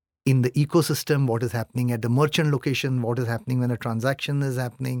in the ecosystem, what is happening at the merchant location, what is happening when a transaction is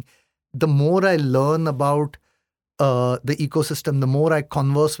happening. The more I learn about the ecosystem, the more I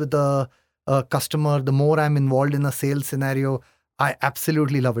converse with a customer, the more I'm involved in a sales scenario, I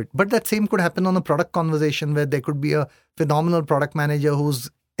absolutely love it. But that same could happen on a product conversation where there could be a phenomenal product manager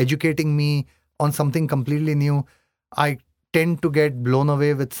who's educating me on something completely new. I tend to get blown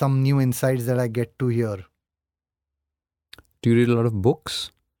away with some new insights that I get to hear. Do you read a lot of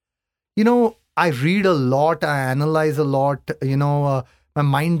books? I read a lot. I analyze a lot. My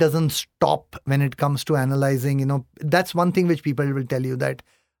mind doesn't stop when it comes to analyzing. That's one thing which people will tell you, that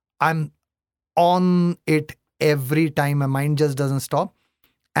I'm on it every time. My mind just doesn't stop.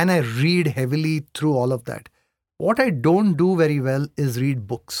 And I read heavily through all of that. What I don't do very well is read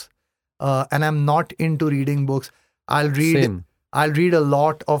books. And I'm not into reading books. I'll read a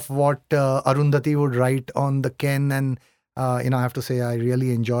lot of what Arundhati would write on the Ken, and I have to say I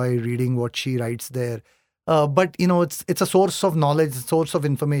really enjoy reading what she writes there. But it's a source of knowledge, a source of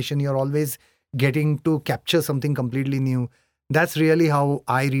information. You're always getting to capture something completely new. That's really how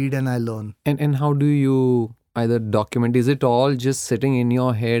I read and I learn. And how do you either document? Is it all just sitting in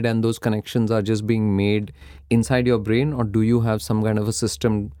your head and those connections are just being made inside your brain, or do you have some kind of a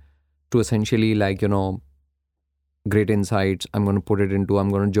system to essentially, like, great insights, I'm going to put it into, I'm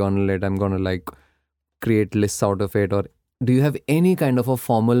going to journal it, I'm going to like create lists out of it? Or do you have any kind of a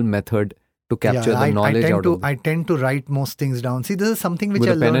formal method to capture the knowledge out of it? I tend to write most things down. See, this is something which With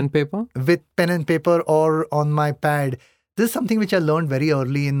I a pen learned and paper? with pen and paper or on my pad. This is something which I learned very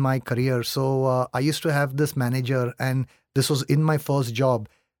early in my career. So I used to have this manager, and this was in my first job.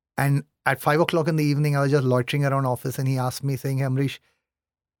 And at 5 o'clock in the evening, I was just loitering around office, and he asked me, saying, Amrish,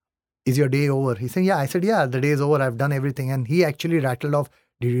 is your day over? He said, yeah. I said, yeah, the day is over. I've done everything. And he actually rattled off,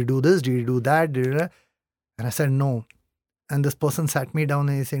 did you do this? Did you do that? Did you... And I said, no. And this person sat me down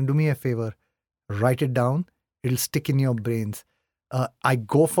and he's saying, do me a favor, write it down. It'll stick in your brains. I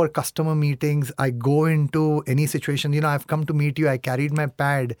go for customer meetings. I go into any situation. I've come to meet you. I carried my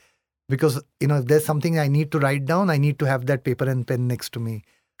pad because, if there's something I need to write down, I need to have that paper and pen next to me.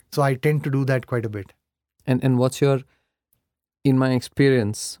 So I tend to do that quite a bit. And what's your, in my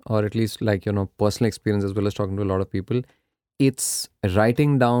experience, or at least like, personal experience, as well as talking to a lot of people, it's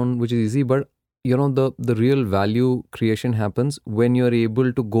writing down, which is easy, but the real value creation happens when you're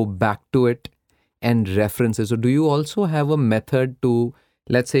able to go back to it and reference it. So do you also have a method to,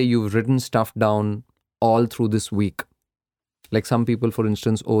 let's say you've written stuff down all through this week? Like some people, for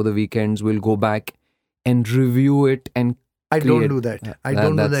instance, over the weekends will go back and review it and I don't do that. I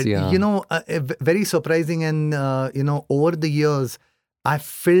don't do that. Yeah. Very surprising. And, over the years, I've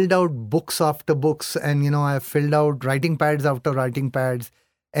filled out books after books, and, I've filled out writing pads after writing pads.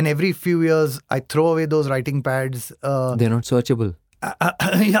 And every few years, I throw away those writing pads. They're not searchable.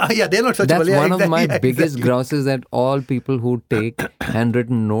 Yeah, they're not searchable. That's one of my biggest exactly. grouses, that all people who take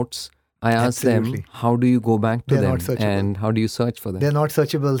handwritten notes, I ask them, how do you go back to them and how do you search for them? They're not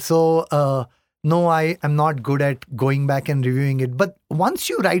searchable. So, no, I am not good at going back and reviewing it. But once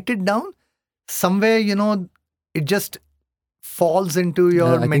you write it down, somewhere, it just falls into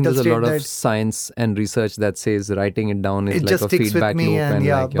your I mental think there's state. A lot of science and research that says writing it down is it like just a sticks feedback with me, loop. and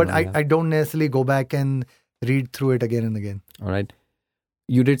yeah, like, but I don't necessarily go back and read through it again and again. All right.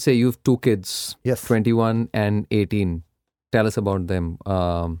 You did say you have two kids, Yes. 21 and 18. Tell us about them.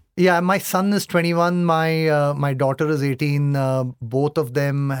 Yeah, my son is 21. My daughter is 18. Both of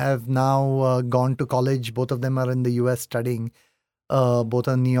them have now gone to college. Both of them are in the US studying. Both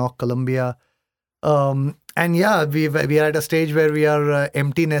are New York, Columbia. And yeah, we are at a stage where we are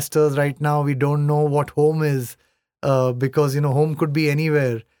empty nesters right now. We don't know what home is because, home could be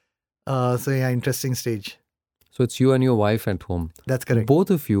anywhere. So yeah, interesting stage. So it's you and your wife at home. That's correct. Both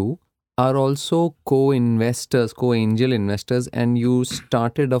of you are also co-investors, co-angel investors, and you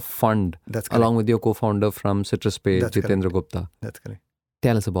started a fund along with your co-founder from CitrusPay, Jitendra Gupta. That's correct.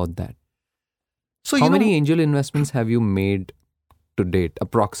 Tell us about that. So how many angel investments have you made to date,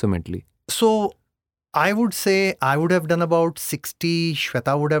 approximately? So I would say I would have done about 60.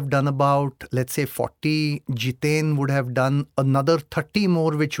 Shweta would have done about, let's say, 40. Jiten would have done another 30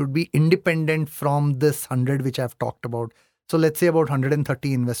 more, which would be independent from this 100 which I've talked about. So let's say about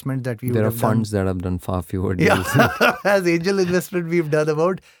 130 investments that we would have done. There are funds that have done far fewer deals. Yeah. As angel investment, we've done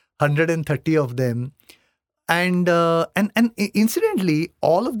about 130 of them. And incidentally,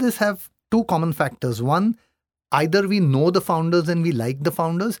 all of this have two common factors. One, either we know the founders and we like the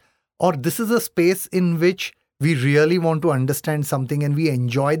founders, or this is a space in which we really want to understand something and we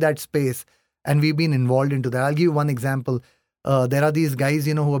enjoy that space and we've been involved into that. I'll give you one example. There are these guys,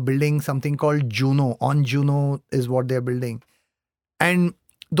 who are building something called Juno. On Juno is what they're building. And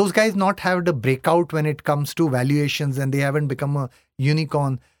those guys not had a breakout when it comes to valuations, and they haven't become a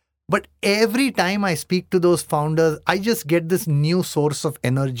unicorn. But every time I speak to those founders, I just get this new source of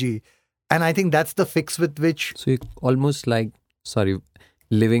energy. And I think that's the fix with which... So you're almost like,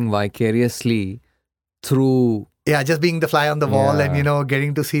 living vicariously through... Yeah, just being the fly on the wall and,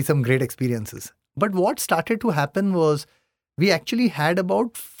 getting to see some great experiences. But what started to happen was we actually had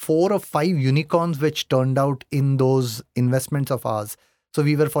about 4 or 5 unicorns which turned out in those investments of ours. So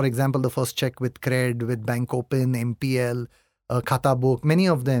we were, for example, the first check with Cred, with Bank Open, MPL, Khata Book, many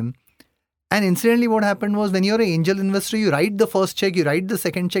of them. And incidentally, what happened was when you're an angel investor, you write the first check, you write the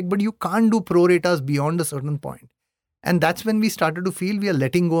second check, but you can't do pro ratas beyond a certain point. And that's when we started to feel we are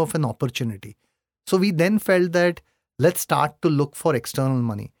letting go of an opportunity. So we then felt that let's start to look for external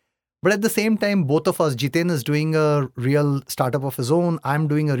money. But at the same time, both of us, Jiten is doing a real startup of his own. I'm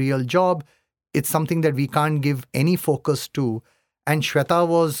doing a real job. It's something that we can't give any focus to. And Shweta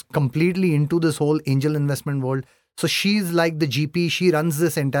was completely into this whole angel investment world. So she's like the GP. She runs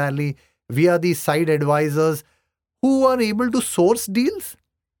this entirely. We are the side advisors who are able to source deals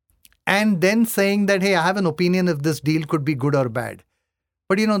and then saying that, hey, I have an opinion if this deal could be good or bad.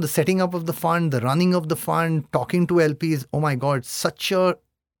 But the setting up of the fund, the running of the fund, talking to LPs, oh my God, such a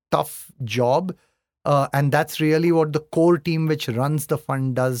tough job. And that's really what the core team which runs the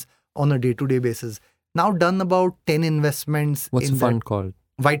fund does on a day-to-day basis. Now done about 10 investments. What's the fund called?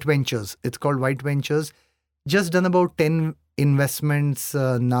 White Ventures. It's called White Ventures. Just done about 10 investments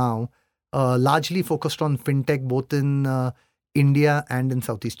now, largely focused on fintech, both in India and in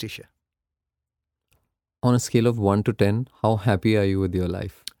Southeast Asia. On a scale of 1 to 10, how happy are you with your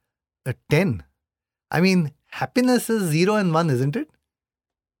life? 10. I mean, happiness is 0 and 1, isn't it?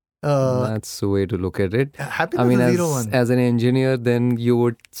 That's the way to look at it. Happiness is 0, 1. As an engineer, then you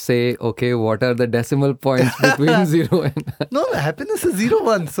would say, okay, what are the decimal points between 0 and... No, happiness is 0,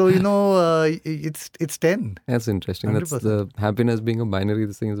 1. So, it's 10. That's interesting. 100%. That's the happiness being a binary.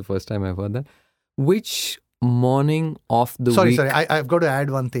 This thing is the first time I've heard that. Which morning of the week... Sorry. I've got to add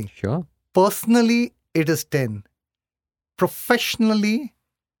one thing. Sure. Personally, it is 10. Professionally,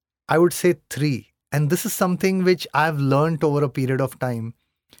 I would say 3. And this is something which I've learned over a period of time.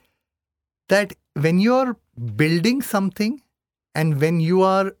 That when you're building something and when you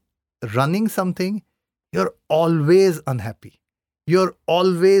are running something, you're always unhappy. You're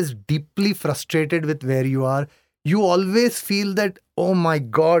always deeply frustrated with where you are. You always feel that, oh my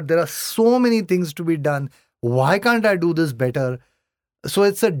God, there are so many things to be done. Why can't I do this better? So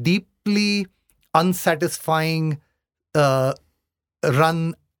it's a deeply unsatisfying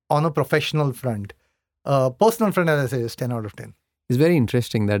run on a professional front. Personal front, as I say, is 10 out of 10. It's very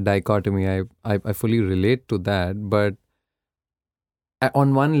interesting, that dichotomy. I fully relate to that. But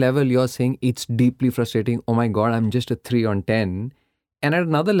on one level, you're saying it's deeply frustrating. Oh my God, I'm just a 3 on 10. And at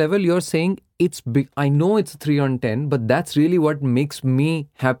another level, you're saying it's big. I know it's a 3 on 10, but that's really what makes me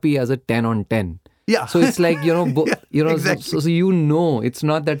happy as a 10 on 10. Yeah. So it's like, exactly. so it's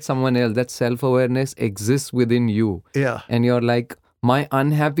not that someone else, that self-awareness exists within you. Yeah. And you're like, my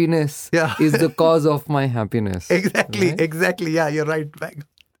unhappiness is the cause of my happiness. Exactly. Right? Exactly. Yeah, you're right.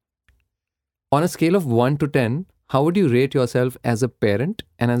 On a scale of 1 to 10, how would you rate yourself as a parent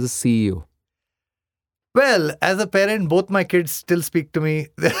and as a CEO? Well, as a parent, both my kids still speak to me.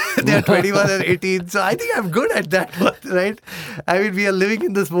 They're 21 and 18. So I think I'm good at that one, right? I mean, we are living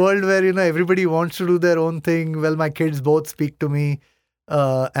in this world where, everybody wants to do their own thing. Well, my kids both speak to me.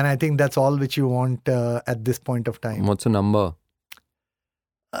 And I think that's all which you want at this point of time. What's a number?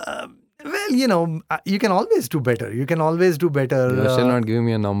 Well, you can always do better. You're still not giving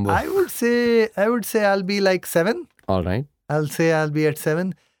me a number. I would say I'll be like 7. All right. I'll say I'll be at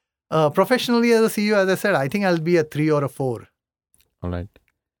 7. Professionally as a CEO, as I said, I think I'll be a 3 or a 4. All right.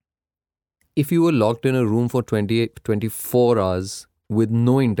 If you were locked in a room for 24 hours with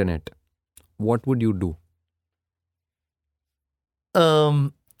no internet, what would you do?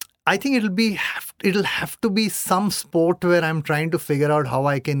 I think it'll have to be some sport where I'm trying to figure out how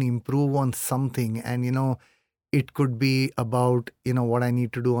I can improve on something. And, it could be about, what I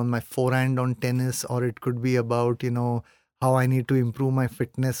need to do on my forehand on tennis, or it could be about, how I need to improve my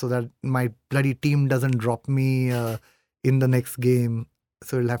fitness so that my bloody team doesn't drop me in the next game.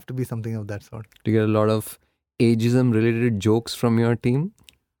 So it'll have to be something of that sort. Do you get a lot of ageism related jokes from your team?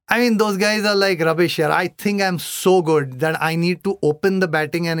 I mean, those guys are like rubbish here. I think I'm so good that I need to open the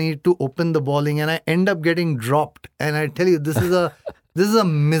batting and I need to open the bowling, and I end up getting dropped. And I tell you, this is a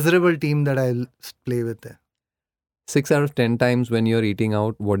miserable team that I play with there. 6 out of 10 times when you're eating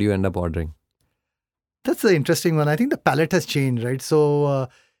out, what do you end up ordering? That's the interesting one. I think the palate has changed, right? So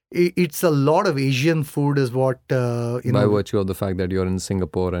it's a lot of Asian food is what... By virtue of the fact that you're in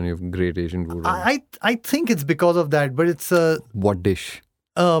Singapore and you have great Asian food. Right? I think it's because of that, but it's... What dish?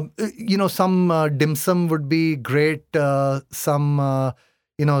 Some dim sum would be great. Some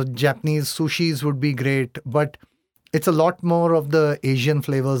Japanese sushis would be great. But it's a lot more of the Asian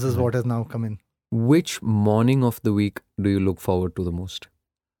flavors is what has now come in. Which morning of the week do you look forward to the most?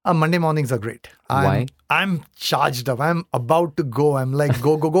 Monday mornings are great. Why? I'm charged up. I'm about to go. I'm like,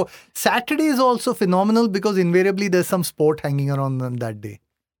 go. Saturday is also phenomenal because invariably there's some sport hanging around on that day.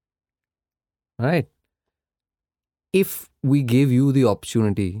 Right. If we gave you the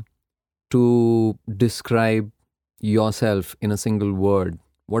opportunity to describe yourself in a single word,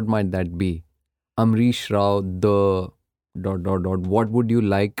 what might that be? Amrish Rao, the ... What would you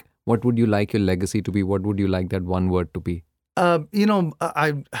like? What would you like your legacy to be? What would you like that one word to be? I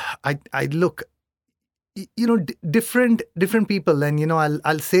look, different people, and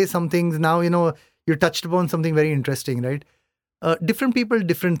I'll say some things now. You touched upon something very interesting, right? Different people,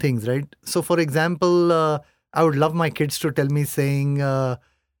 different things, right? So, for example, I would love my kids to tell me saying,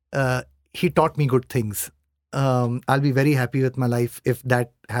 he taught me good things. I'll be very happy with my life if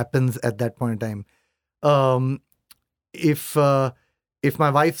that happens at that point in time. Um, if my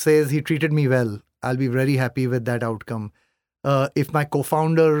wife says he treated me well, I'll be very happy with that outcome. If my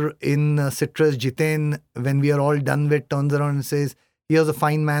co-founder in Citrus, Jiten, when we are all done with, turns around and says, here's a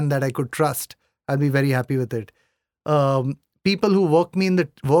fine man that I could trust, I'll be very happy with it. People who worked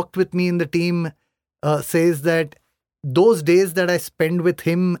with me in the team says that those days that I spend with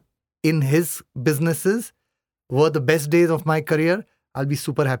him in his businesses were the best days of my career, I'll be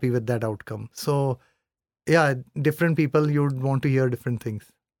super happy with that outcome. So yeah, different people, you'd want to hear different things.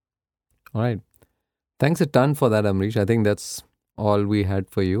 All right. Thanks a ton for that, Amrish. I think that's all we had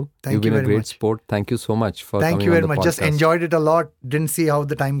for you. You've been a great sport. Thank you so much for coming on the podcast. Thank you very much. Just enjoyed it a lot. Didn't see how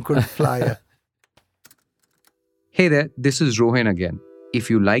the time could fly. Hey there, this is Rohan again. If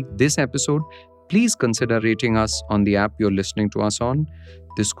you liked this episode, please consider rating us on the app you're listening to us on.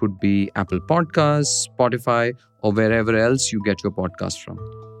 This could be Apple Podcasts, Spotify, or wherever else you get your podcast from.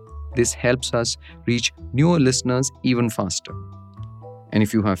 This helps us reach newer listeners even faster. And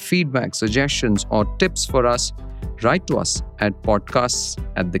if you have feedback, suggestions, or tips for us, write to us at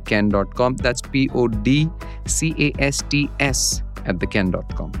podcasts@theken.com. That's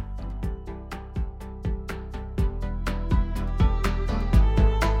podcasts@theken.com.